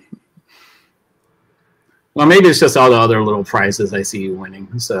 Well, maybe it's just all the other little prizes I see you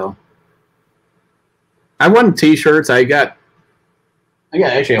winning. So I won T-shirts. I got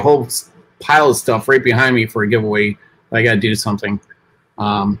actually a whole pile of stuff right behind me for a giveaway. I got to do something.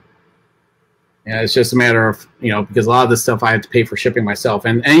 Yeah, it's just a matter of, because a lot of this stuff I have to pay for shipping myself,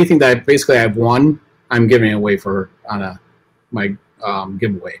 and anything that basically I've won, I'm giving away on my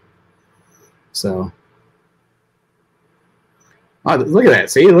giveaway. So, look at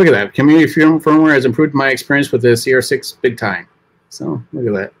that! See, look at that! Community firmware has improved my experience with the CR6 big time. So look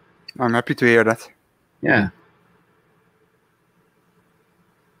at that. I'm happy to hear that. Yeah.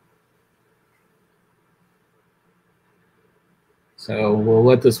 So we'll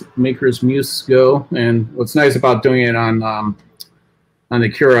let this Maker's Muse go. And what's nice about doing it on the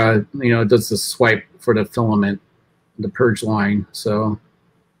Cura, it does the swipe for the filament, the purge line. So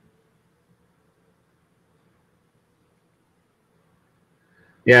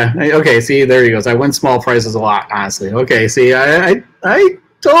yeah, okay. See, there he goes. I win small prizes a lot, honestly. Okay, see, I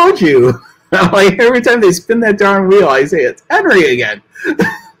told you. Like every time they spin that darn wheel, I say it's Henry again.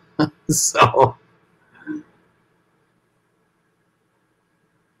 So.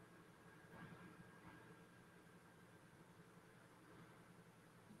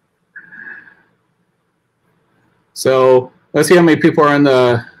 So let's see how many people are in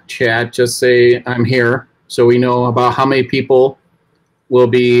the chat. Just say I'm here, so we know about how many people will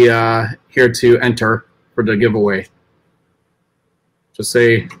be here to enter for the giveaway. Just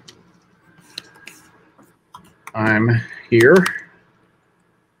say I'm here.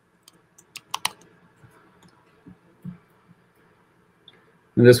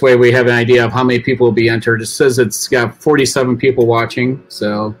 And this way we have an idea of how many people will be entered. It says it's got 47 people watching,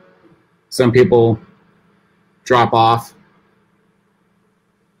 so some people drop off.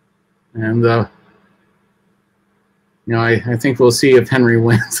 And, I think we'll see if Henry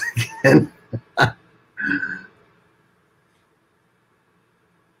wins again.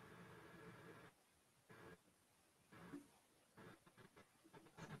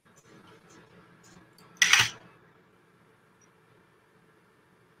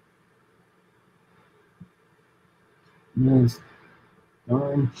 Yes.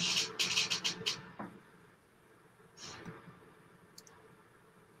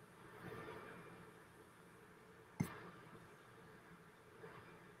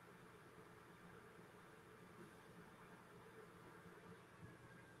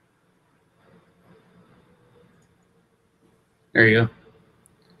 There you go.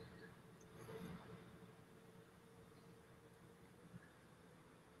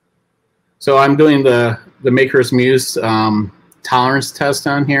 So I'm doing the Maker's Muse tolerance test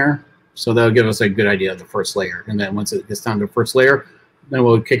on here. So that'll give us a good idea of the first layer. And then once it gets down to the first layer, then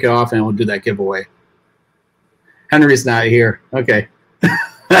we'll kick it off and we'll do that giveaway. Henry's not here. Okay.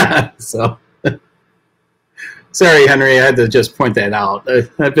 So sorry, Henry, I had to just point that out.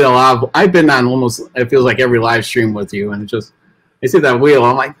 I've been on almost, it feels like every live stream with you, and I see that wheel,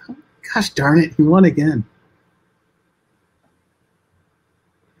 I'm like, gosh darn it, he won again.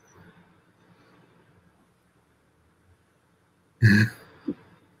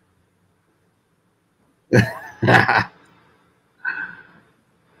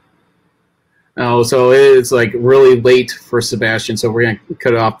 Oh, so it's like really late for Sebastian, so we're gonna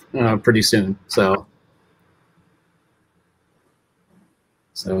cut it off pretty soon. So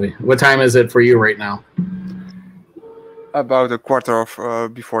what time is it for you right now? About a quarter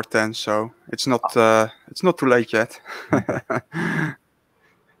of before 10, so it's not too late yet.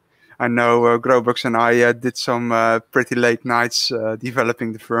 I know Grobux and I did some pretty late nights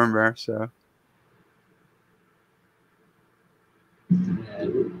developing the firmware. So Yeah,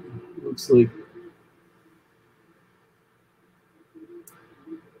 it looks like.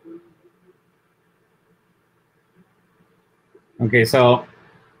 Okay, so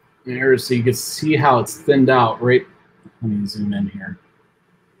here, so you can see how it's thinned out, right? Let me zoom in here.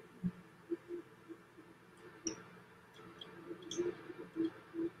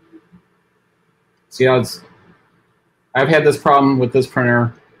 See how it's. I've had this problem with this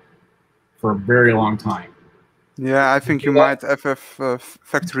printer for a very long time. Yeah, I think you might have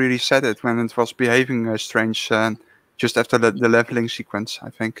factory reset it when it was behaving strange just after the leveling sequence, I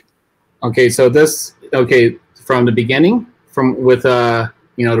think. Okay, so this, okay, from the beginning, from with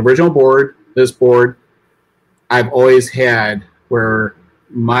you know, the original board, this board, I've always had where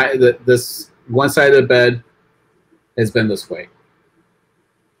this one side of the bed has been this way.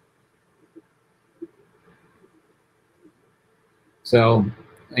 So,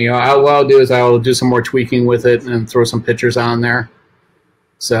 you know, what I'll do is I'll do some more tweaking with it and throw some pictures on there.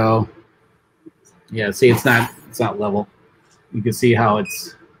 So, yeah, see, it's not level. You can see how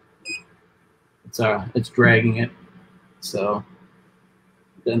it's dragging it. So,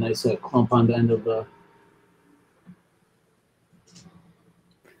 then I set a clump on the end of the.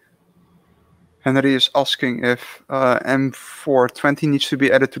 Henry is asking if M420 needs to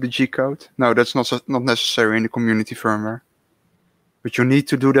be added to the G code. No, that's not necessary in the community firmware. But you need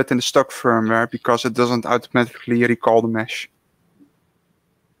to do that in the stock firmware because it doesn't automatically recall the mesh.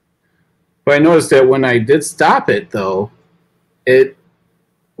 But I noticed that when I did stop it, though, it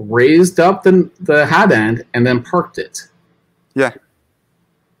raised up the hot end and then parked it. Yeah.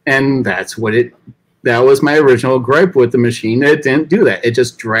 And that was my original gripe with the machine. It didn't do that. It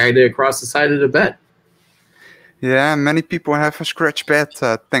just dragged it across the side of the bed. Yeah, many people have a scratch bed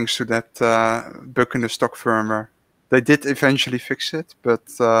thanks to that bug in the stock firmware. They did eventually fix it, but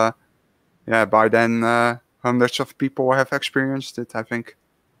yeah, by then hundreds of people have experienced it, I think.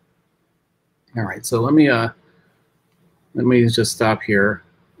 All right, so let me just stop here.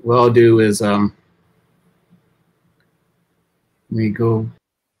 What I'll do is let me go.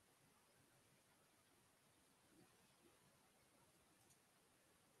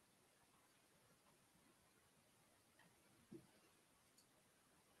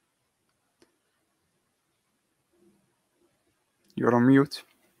 You're on mute.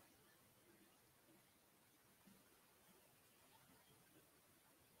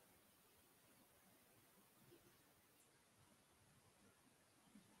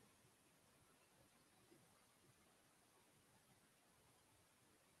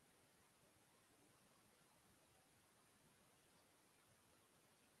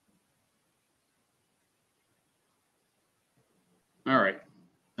 All right.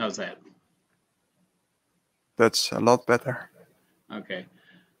 How's that? That's a lot better. Okay.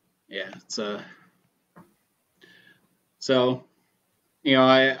 Yeah, it's so, you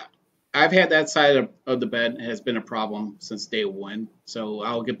know, I've had that side of the bed has been a problem since day one. So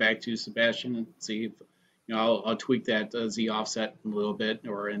I'll get back to Sebastian and see if, you know, I'll tweak that Z offset a little bit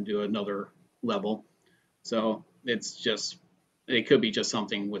or into another level. So it's just, it could be just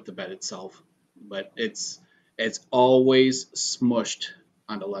something with the bed itself, but it's always smushed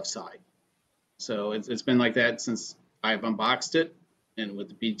on the left side. So it's been like that since I've unboxed it, and with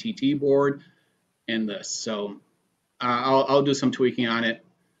the BTT board and this. So I'll do some tweaking on it.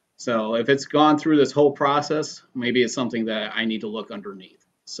 So if it's gone through this whole process, maybe it's something that I need to look underneath.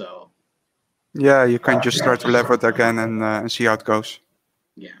 So yeah, you can just start to level it again and see how it goes.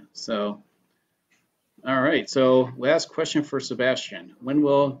 Yeah. So all right. So last question for Sebastian. When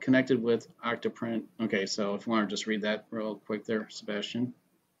will connected with Octoprint? Okay. So if you want to just read that real quick there, Sebastian,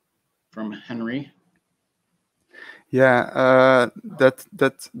 from Henry. Yeah, that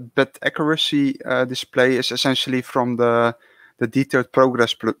bed accuracy display is essentially from the detailed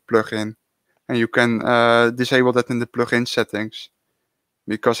progress plugin, and you can disable that in the plugin settings,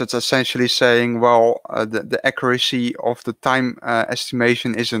 because it's essentially saying, well, the accuracy of the time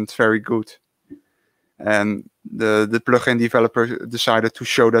estimation isn't very good, and the plugin developer decided to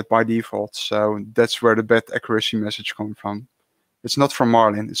show that by default. So that's where the bed accuracy message comes from. It's not from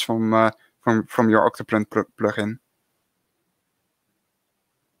Marlin. It's from your Octoprint plugin.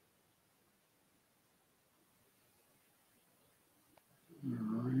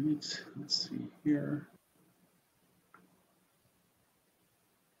 All right, let's see here.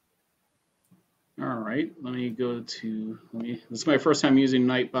 All right, let me go to, this is my first time using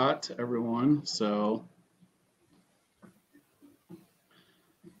Nightbot, everyone, so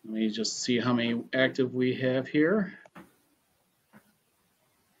let me just see how many active we have here.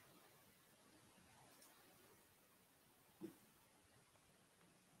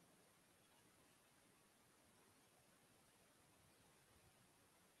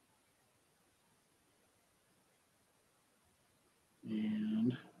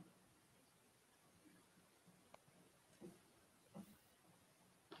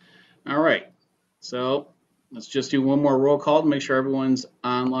 All right, so let's just do one more roll call to make sure everyone's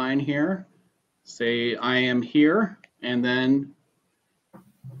online here. Say I am here, and then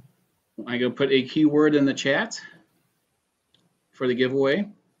I go put a keyword in the chat for the giveaway.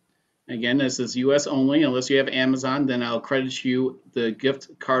 Again, this is US only. Unless you have Amazon, then I'll credit you the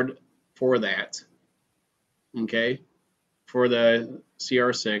gift card for that. Okay, for the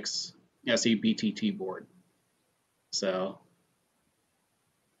CR6-SE BTT board. So,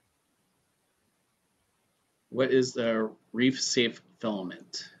 what is the reef safe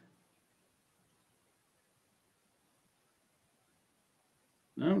filament?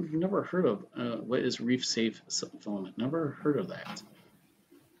 I've never heard of what is reef safe filament. Never heard of that.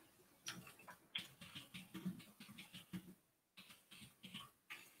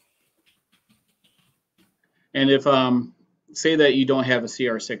 And if say that you don't have a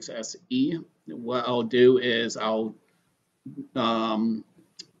CR6-SE, what I'll do is I'll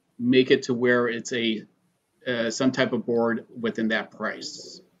make it to where it's a some type of board within that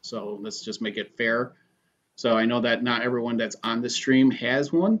price. So let's just make it fair. So I know that not everyone that's on the stream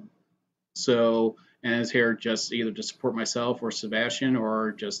has one. So, and it's here just either to support myself or Sebastian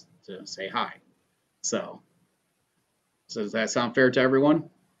or just to say hi. So does that sound fair to everyone?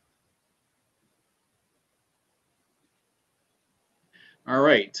 All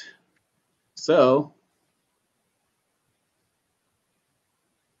right. So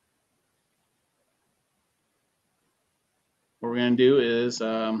what we're going to do is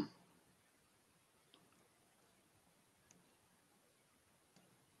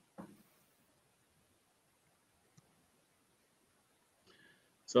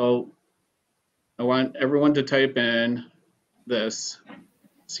so I want everyone to type in this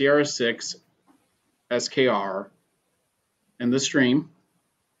CR6 SKR in the stream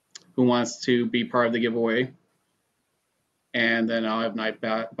who wants to be part of the giveaway. And then I'll have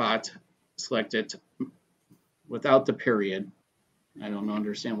Nightbot select it without the period. I don't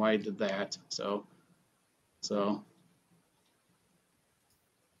understand why I did that. So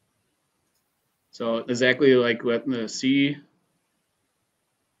exactly like what the C.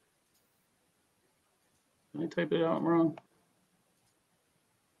 Did I type it out wrong?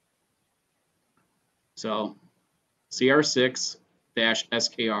 So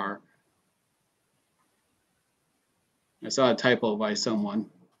CR6-SKR. I saw a typo by someone.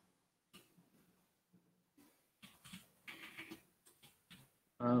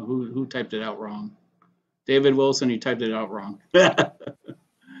 Who typed it out wrong? David Wilson, you typed it out wrong.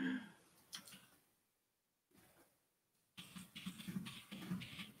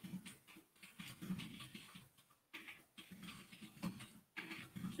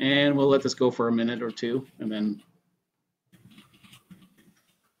 And we'll let this go for a minute or two, and then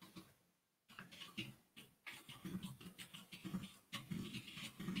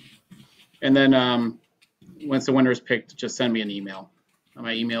once the winner is picked, just send me an email.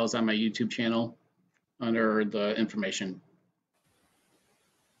 My email is on my YouTube channel under the information.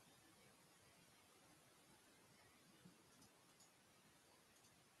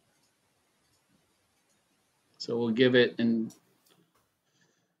 So we'll give it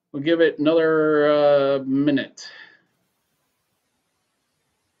another minute.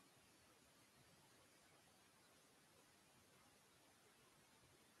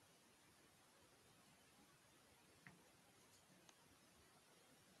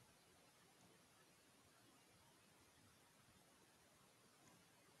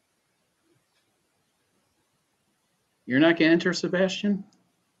 You're not going to enter, Sebastian?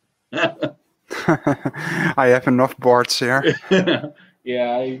 I have enough boards here.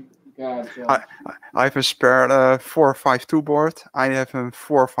 Yeah, I have a spare 452 board. I have a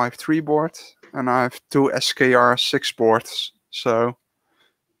 453 board, and I have two SKR6 boards. So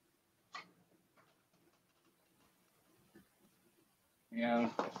yeah.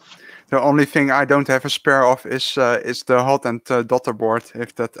 The only thing I don't have a spare of is the hot and daughter board,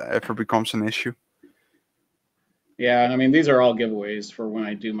 if that ever becomes an issue. Yeah, I mean, these are all giveaways for when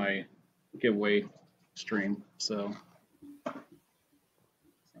I do my giveaway stream. So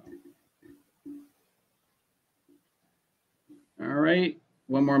all right,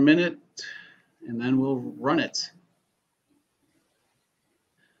 one more minute, and then we'll run it.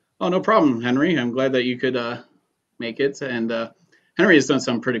 Oh, no problem, Henry. I'm glad that you could make it. And Henry has done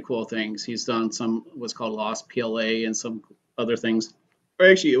some pretty cool things. He's done some what's called lost PLA and some other things. Or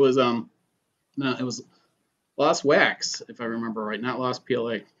actually, it was no, it was lost wax, if I remember right, not lost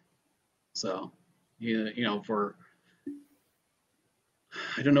PLA. So, you know, for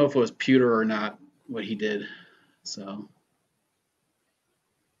I don't know if it was pewter or not what he did. So,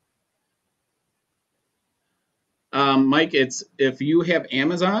 Mike, it's if you have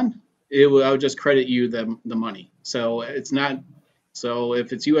Amazon, I would just credit you the money. So it's not. So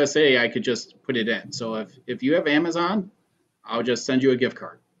if it's USA, I could just put it in. So if you have Amazon, I'll just send you a gift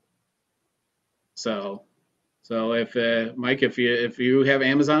card. So if Mike, if you have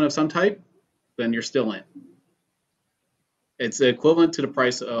Amazon of some type, then you're still in. It's equivalent to the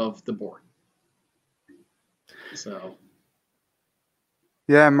price of the board. So.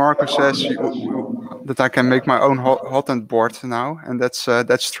 Yeah, Marco says that I can make my own hot end board now, and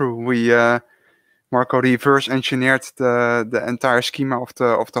that's true. We Marco reverse engineered the entire schema of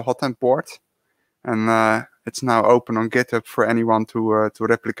the hot end board, and it's now open on GitHub for anyone to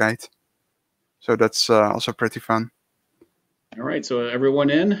replicate. So that's also pretty fun. All right, so everyone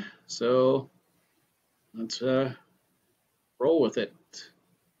in. So let's roll with it.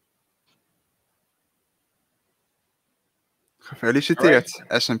 Gefeliciteerd,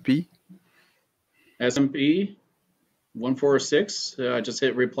 SMP. SMP 146. Just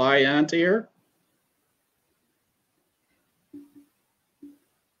hit reply onto here.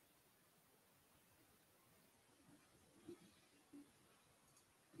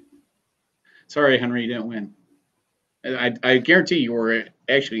 Sorry, Henry, you didn't win. I guarantee you were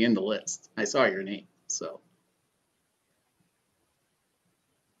actually in the list. I saw your name, so.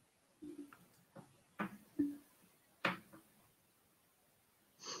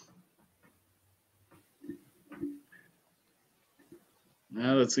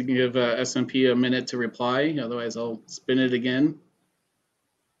 Now let's give SMP a minute to reply. Otherwise, I'll spin it again.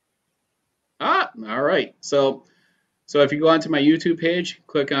 Ah, all right. So if you go onto my YouTube page,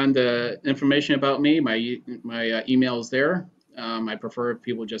 click on the information about me. My email is there. I prefer if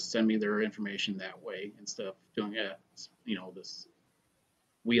people just send me their information that way instead of doing this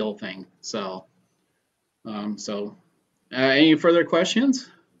wheel thing. So any further questions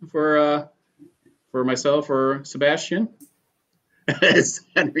for myself or Sebastian? It's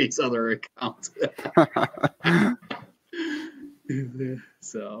Henry's other account.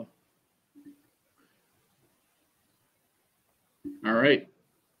 So, all right.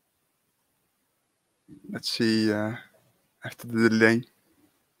 Let's see after the delay.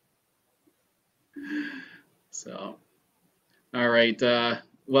 So, all right.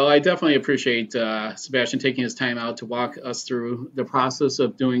 Well, I definitely appreciate Sebastian taking his time out to walk us through the process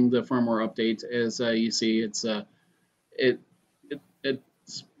of doing the firmware update. As you see, it's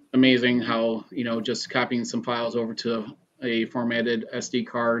amazing how, just copying some files over to a formatted SD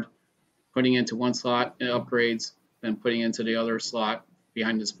card, putting into one slot, it upgrades, then putting into the other slot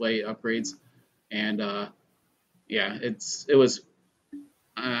behind display, upgrades. And yeah, it was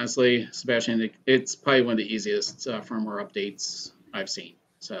honestly, Sebastian, it's probably one of the easiest firmware updates I've seen.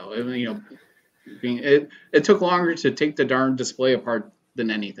 So, it took longer to take the darn display apart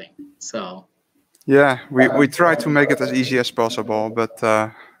than anything. So. Yeah, we try to make it as easy as possible, but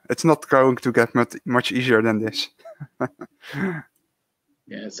it's not going to get much easier than this.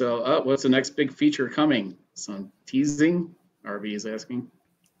 Yeah, so what's the next big feature coming? Some teasing, RV is asking.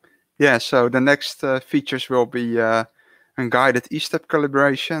 Yeah, so the next features will be unguided E-step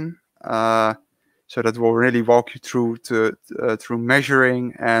calibration. So that will really walk you through through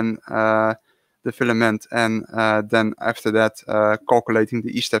measuring and the filament, and then after that calculating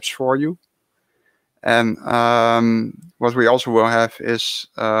the E-steps for you. And what we also will have is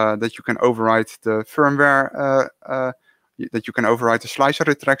that you can override the firmware, that you can override the slicer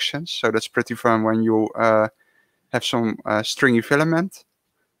retractions. So that's pretty fun when you have some stringy filament,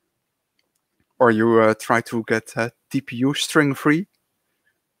 or you try to get TPU string free.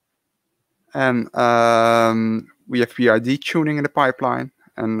 And we have PID tuning in the pipeline.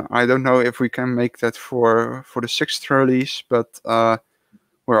 And I don't know if we can make that for the 6th release, but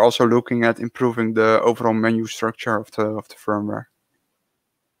we're also looking at improving the overall menu structure of the firmware.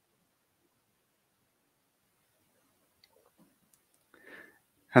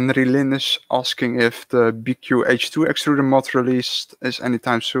 Henry Lin is asking if the BQ-H2 extruder mod release is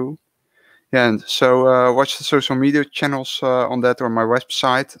anytime soon. Yeah, and so watch the social media channels on that or my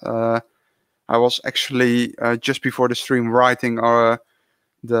website. I was actually just before the stream writing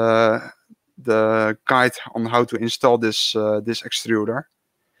the guide on how to install this extruder.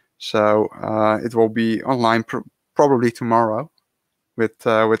 So it will be online probably tomorrow with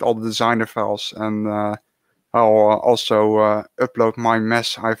all the designer files, and I'll also upload my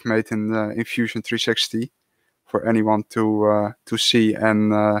mess I've made in Fusion 360 for anyone to see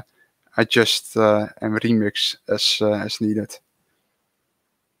and adjust and remix as needed.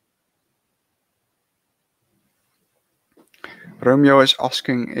 Romeo is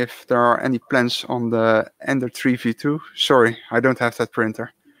asking if there are any plans on the Ender 3V2. Sorry, I don't have that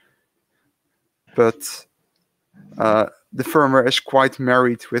printer. But the firmware is quite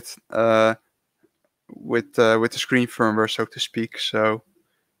married with the screen firmware, so to speak. So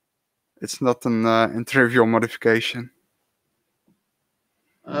it's not an trivial modification.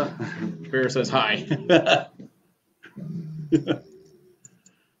 Bear says hi.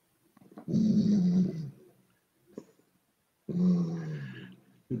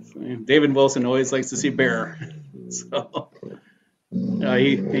 David Wilson always likes to see Bear, so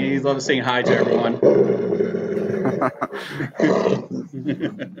he loves saying hi to everyone.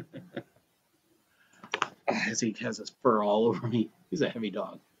 As he has his fur all over me. He's a heavy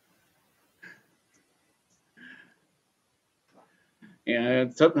dog. Yeah,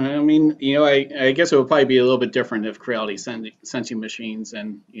 I mean, you know, I guess it would probably be a little bit different if Creality sent you machines,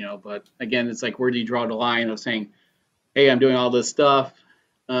 and you know, but again, it's like, where do you draw the line of saying, hey, I'm doing all this stuff?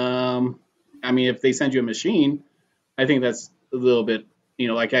 I mean, if they send you a machine, I think that's a little bit, you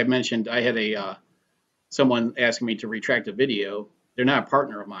know, like I mentioned, I had someone asking me to retract a video. They're not a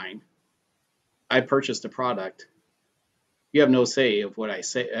partner of mine. I purchased a product. You have no say of what I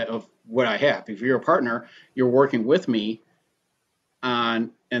say, of what I have. If you're a partner, you're working with me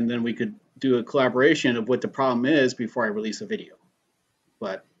on, and then we could do a collaboration of what the problem is before I release a video.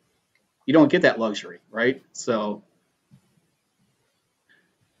 But you don't get that luxury, right? So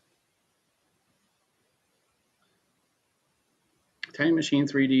Tiny Machine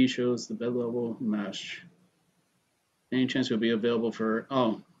 3D shows the bed level mesh. Any chance it will be available for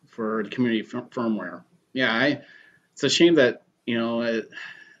the community firmware? Yeah, it's a shame that, you know,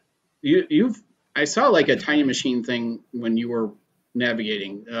 I saw like a Tiny Machine thing when you were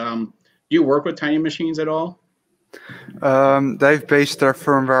navigating. Do you work with Tiny Machines at all? They've based their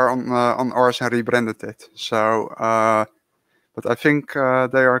firmware on ours and rebranded it. So, but I think they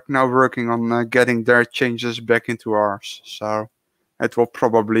are now working on getting their changes back into ours. So it will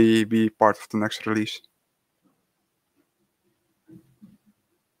probably be part of the next release.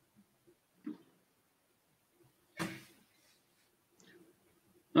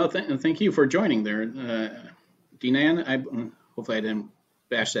 Oh, thank you for joining there, Dinan. Hopefully I didn't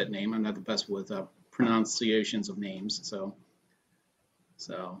bash that name. I'm not the best with pronunciations of names. So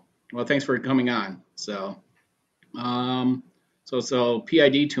well, thanks for coming on. So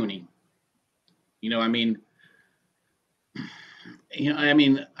PID tuning. You know, I mean,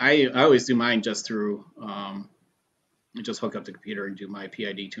 I always do mine just through just hook up the computer and do my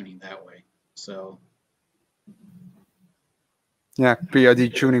PID tuning that way. So yeah,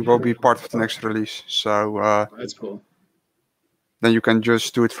 PID tuning will be part of the next release. So that's cool. Then you can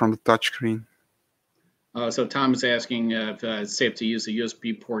just do it from the touchscreen. So Tom is asking if it's safe to use the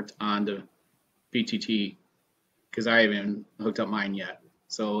USB port on the BTT, because I haven't hooked up mine yet.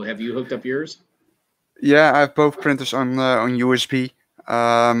 So have you hooked up yours? Yeah, I have both printers on USB,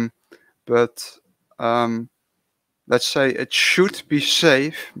 but let's say it should be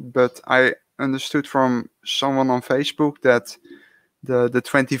safe. But I understood from someone on Facebook that the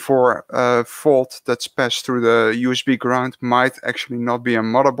 24 volt that's passed through the USB ground might actually not be a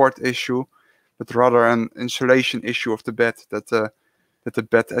motherboard issue, but rather an insulation issue of the bed, that the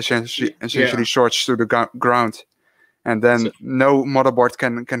bed essentially shorts to the ground, and then no motherboard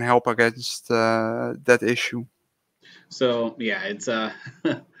can help against that issue. So yeah, it's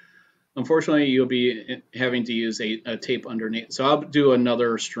unfortunately you'll be having to use a tape underneath. So I'll do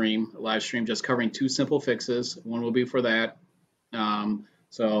another stream, a live stream, just covering 2 simple fixes. One will be for that.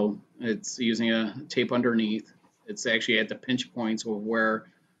 So it's using a tape underneath. It's actually at the pinch points of where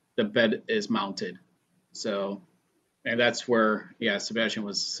the bed is mounted. So, and that's where, yeah, Sebastiaan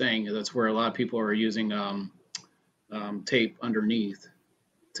was saying, that's where a lot of people are using tape underneath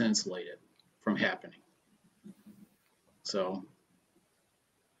to insulate it from happening. So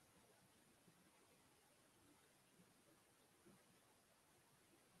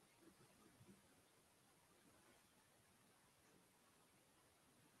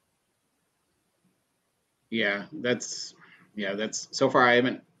yeah, that's so far I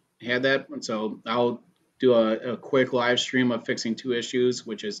haven't had that. So I'll do a quick live stream of fixing 2 issues,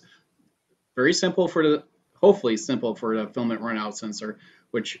 which is very simple hopefully simple for the filament runout sensor,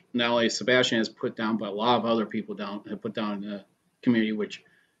 which not only Sebastiaan has put down, but a lot of other people have put down in the community, which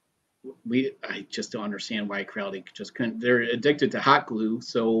I just don't understand why Creality just couldn't. They're addicted to hot glue,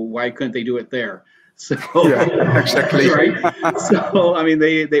 so why couldn't they do it there? So yeah, exactly. Right. So I mean,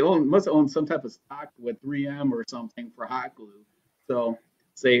 they must own some type of stock with 3M or something for hot glue. So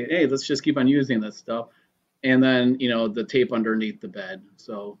say, hey, let's just keep on using this stuff, and then, you know, the tape underneath the bed.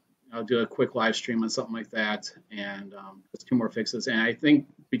 So I'll do a quick live stream on something like that, and just 2 more fixes. And I think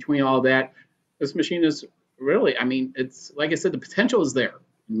between all that, this machine is really, I mean, it's like I said, the potential is there.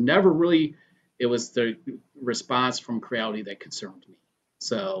 Never really, it was the response from Creality that concerned me.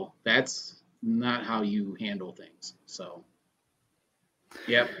 So that's not how you handle things. So,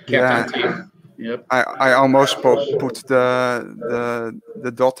 yep, kept on tape. Yep. I almost put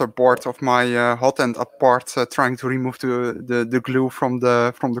the daughter board of my hot end apart, trying to remove the glue from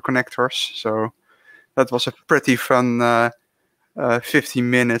the connectors. So that was a pretty fun 15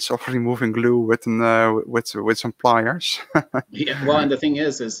 minutes of removing glue with some pliers. Yeah. Well, and the thing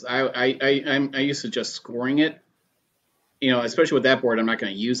is I used to just scoring it, especially with that board, I'm not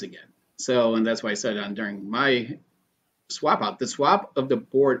going to use again. So, and that's why I said during my swap out, the swap of the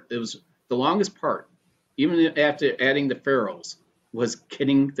board, it was the longest part, even after adding the ferrules, was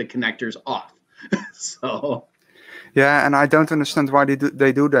getting the connectors off. So. Yeah, and I don't understand why they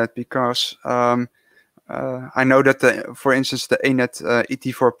do that, because I know that for instance, the ANET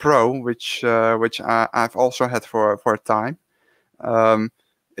ET4 Pro, which I've also had for a time,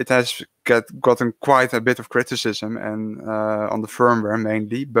 it has gotten quite a bit of criticism, and on the firmware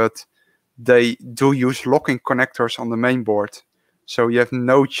mainly, but they do use locking connectors on the main board, so you have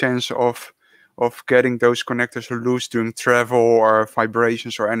no chance of getting those connectors loose during travel or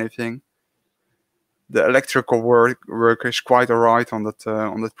vibrations or anything. The electrical work is quite alright on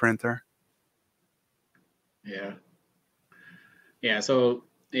that printer. Yeah. Yeah. So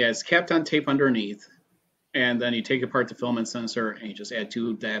yeah, it's kept on tape underneath, and then you take apart the filament sensor and you just add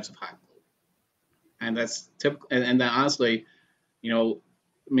 2 dabs of hot glue, and that's typical. And then honestly, if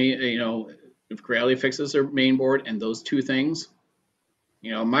Creality fixes their main board and those 2 things,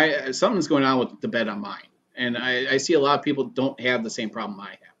 something's going on with the bed on mine, and I see a lot of people don't have the same problem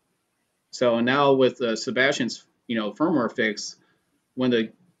I have. So now with Sebastian's firmware fix, one of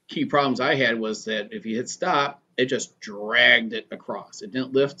the key problems I had was that if you hit stop, it just dragged it across. It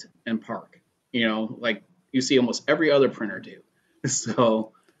didn't lift and park, like you see almost every other printer do.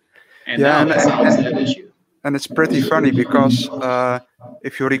 So, and now that solves that issue. And it's pretty funny because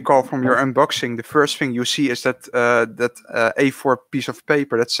if you recall from your unboxing, the first thing you see is that A4 piece of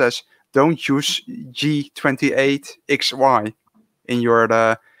paper that says don't use G28XY in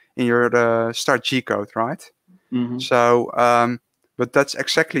your start G code, right? Mm-hmm. So, but that's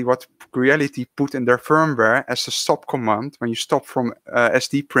exactly what Creality put in their firmware as the stop command when you stop from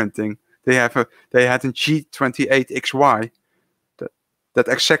SD printing. They had a G28XY that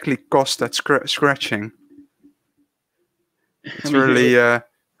exactly caused that scratching. It's really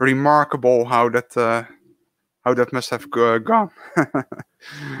remarkable how that must have gone.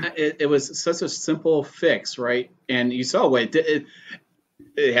 It was such a simple fix, right? And you saw what it did.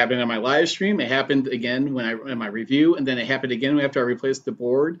 It happened on my live stream. It happened again in my review, and then it happened again after I replaced the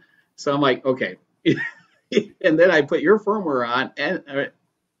board. So I'm like, okay. And then I put your firmware on, and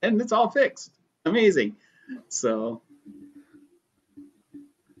it's all fixed. Amazing. So.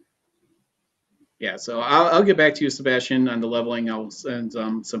 Yeah, so I'll get back to you, Sebastian, on the leveling. I'll send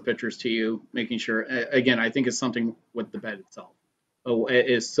some pictures to you, making sure. Again, I think it's something with the bed itself. Oh,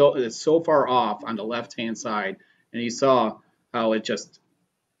 it's so far off on the left-hand side, and you saw how it just.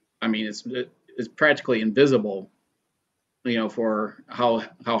 I mean, it's practically invisible, for how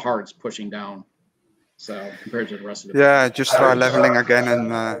hard it's pushing down. So compared to the rest of the. Yeah, just try leveling again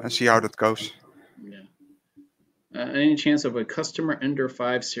and see how that goes. Yeah. Any chance of a customer Ender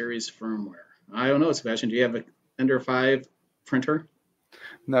 5 series firmware? I don't know, Sebastian. Do you have an Ender 5 printer?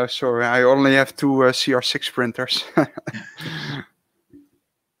 No, sorry. I only have 2 CR6 printers.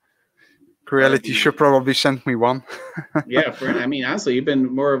 Creality should probably send me one. Yeah, I mean, honestly, you've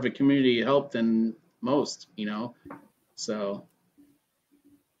been more of a community help than most, So,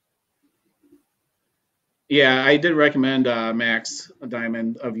 yeah, I did recommend Max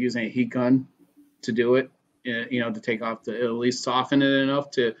Diamond of using a heat gun to do it. To take off at least soften it enough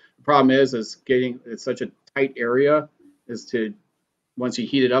to. The problem is it's such a tight area once you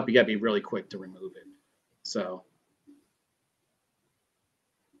heat it up, you got to be really quick to remove it. So.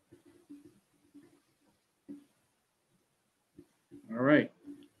 All right.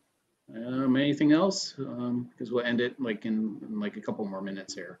 Anything else? Because we'll end it in a couple more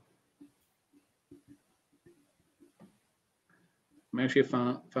minutes here. I'm actually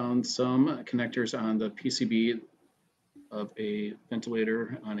found some connectors on the PCB of a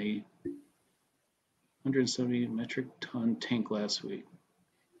ventilator on a 170 metric ton tank last week.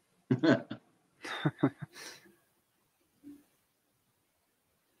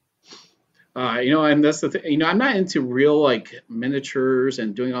 And that's the thing. I'm not into real miniatures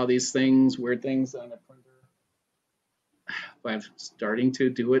and doing all these weird things on a printer. But I'm starting to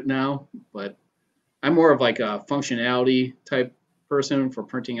do it now. But I'm more of a functionality type person for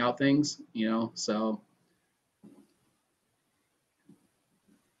printing out things, So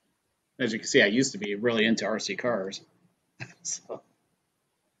as you can see, I used to be really into RC cars. So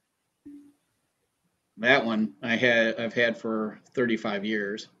that one I've had for 35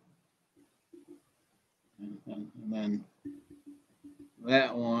 years. And then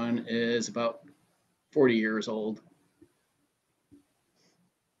that one is about 40 years old.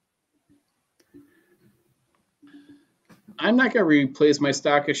 I'm not going to replace my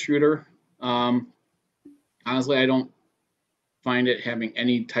stock extruder. Honestly, I don't find it having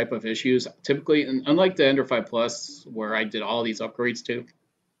any type of issues. Typically, unlike the Ender 5 Plus, where I did all these upgrades to,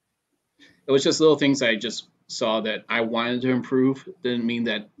 it was just little things I just saw that I wanted to improve. Didn't mean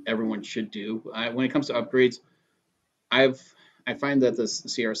that everyone should do. When it comes to upgrades, I find that this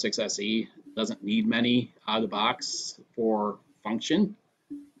CR6-SE doesn't need many out of the box for function.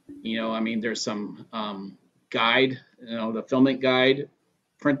 I mean, there's some guide, the filament guide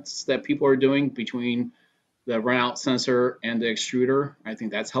prints that people are doing between the runout sensor and the extruder. I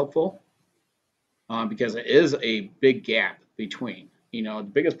think that's helpful because it is a big gap between. The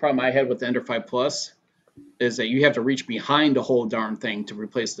biggest problem I had with the Ender 5 Plus is that you have to reach behind the whole darn thing to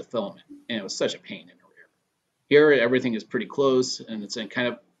replace the filament, and it was such a pain in the rear. Here, everything is pretty close, and it's kind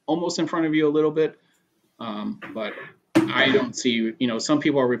of almost in front of you a little bit, but I don't see, some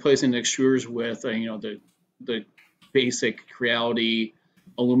people are replacing the extruders with, the basic Creality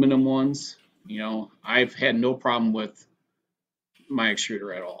aluminum ones. I've had no problem with my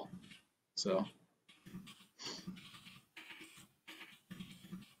extruder at all. So.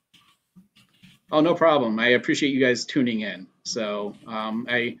 Oh, no problem. I appreciate you guys tuning in. So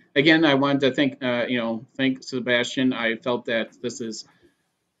I wanted to thank thank Sebastiaan. I felt that this is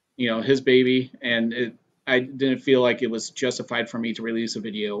his baby, and I didn't feel like it was justified for me to release a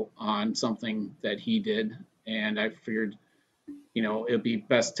video on something that he did, and I figured it'd be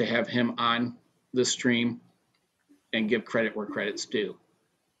best to have him on the stream and give credit where credit's due.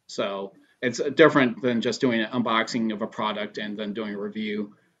 So it's different than just doing an unboxing of a product and then doing a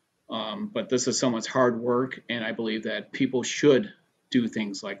review. But this is someone's hard work, and I believe that people should do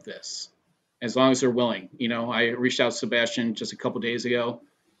things like this as long as they're willing. I reached out to Sebastiaan just a couple days ago,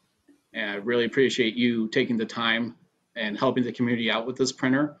 and I really appreciate you taking the time and helping the community out with this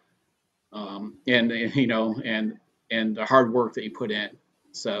printer, and the hard work that you put in.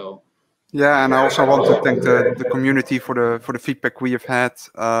 So yeah, and I also want to thank the community for the feedback we have had.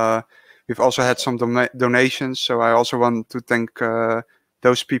 We've also had some donations, so I also want to thank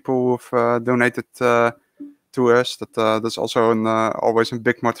those people who've donated to us. That's also always a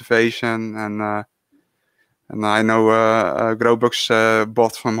big motivation, and I know Grobux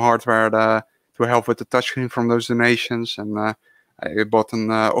bought some hardware to help with the touchscreen from those donations, and I bought an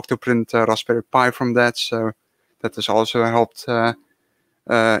Octoprint Raspberry Pi from that, so that has also helped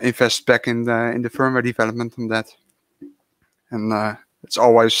invest back in the firmware development on that. And it's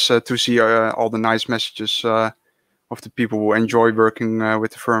always to see all the nice messages of the people who enjoy working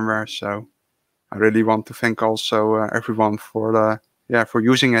with the firmware. So I really want to thank also everyone for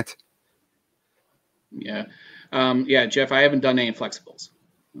using it. Yeah, Jeff, I haven't done any flexibles,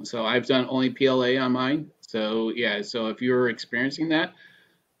 so I've done only PLA on mine. So yeah, so if you're experiencing that,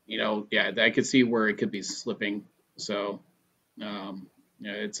 I could see where it could be slipping. So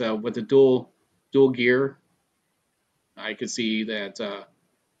it's with the dual gear, I could see that.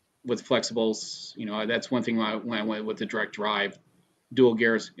 With flexibles, that's one thing when I went with the direct drive dual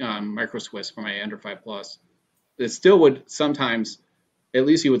gears micro Swiss for my Ender 5 Plus. It still would sometimes, at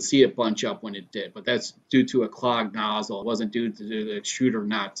least you would see it bunch up when it did, but that's due to a clogged nozzle. It wasn't due to the extruder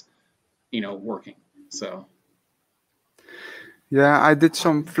not, working. So. Yeah, I did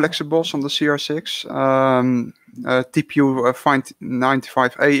some flexibles on the CR6. TPU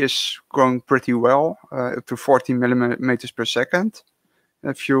 95A is going pretty well, up to 40 millimeters per second.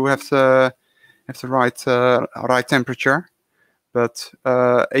 If you have the right temperature, but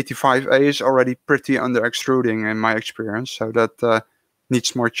 85A is already pretty under extruding in my experience, so that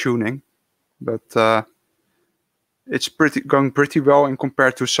needs more tuning. But it's going pretty well in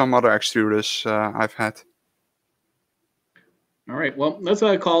compared to some other extruders I've had. All right, well, that's what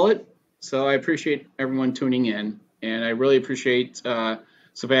I call it. So I appreciate everyone tuning in, and I really appreciate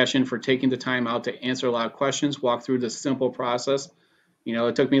Sebastiaan for taking the time out to answer a lot of questions, walk through this simple process.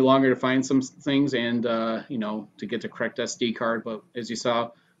 It took me longer to find some things and, to get the correct SD card. But as you saw,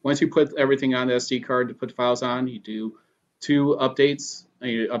 once you put everything on the SD card to put files on, you do 2 updates.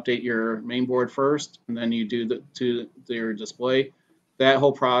 You update your main board first, and then you do your display. That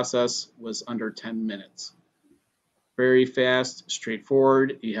whole process was under 10 minutes. Very fast,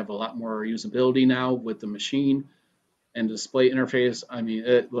 straightforward. You have a lot more usability now with the machine and display interface. I mean,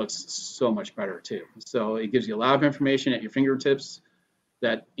 it looks so much better too. So it gives you a lot of information at your fingertips.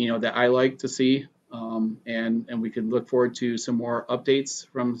 that that I like to see, and we can look forward to some more updates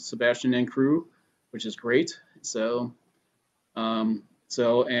from Sebastiaan and crew, which is great. So SMP,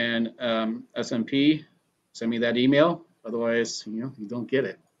 send me that email. Otherwise, you don't get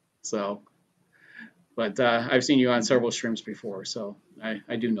it. So, but I've seen you on several streams before, so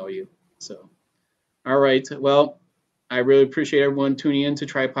I do know you. So, all right. Well, I really appreciate everyone tuning in to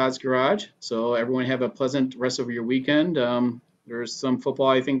Tripods Garage. So everyone have a pleasant rest of your weekend. There's some football,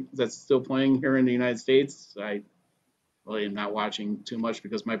 I think, that's still playing here in the United States. I really am not watching too much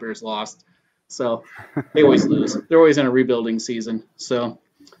because my Bears lost. So they always lose. They're always in a rebuilding season. So,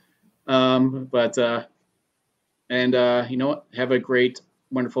 you know what? Have a great,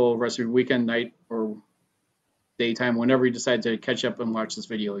 wonderful rest of your weekend, night, or daytime, whenever you decide to catch up and watch this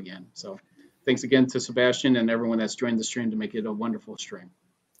video again. So thanks again to Sebastiaan and everyone that's joined the stream to make it a wonderful stream.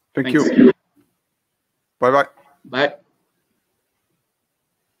 Thank you. Bye-bye. Bye.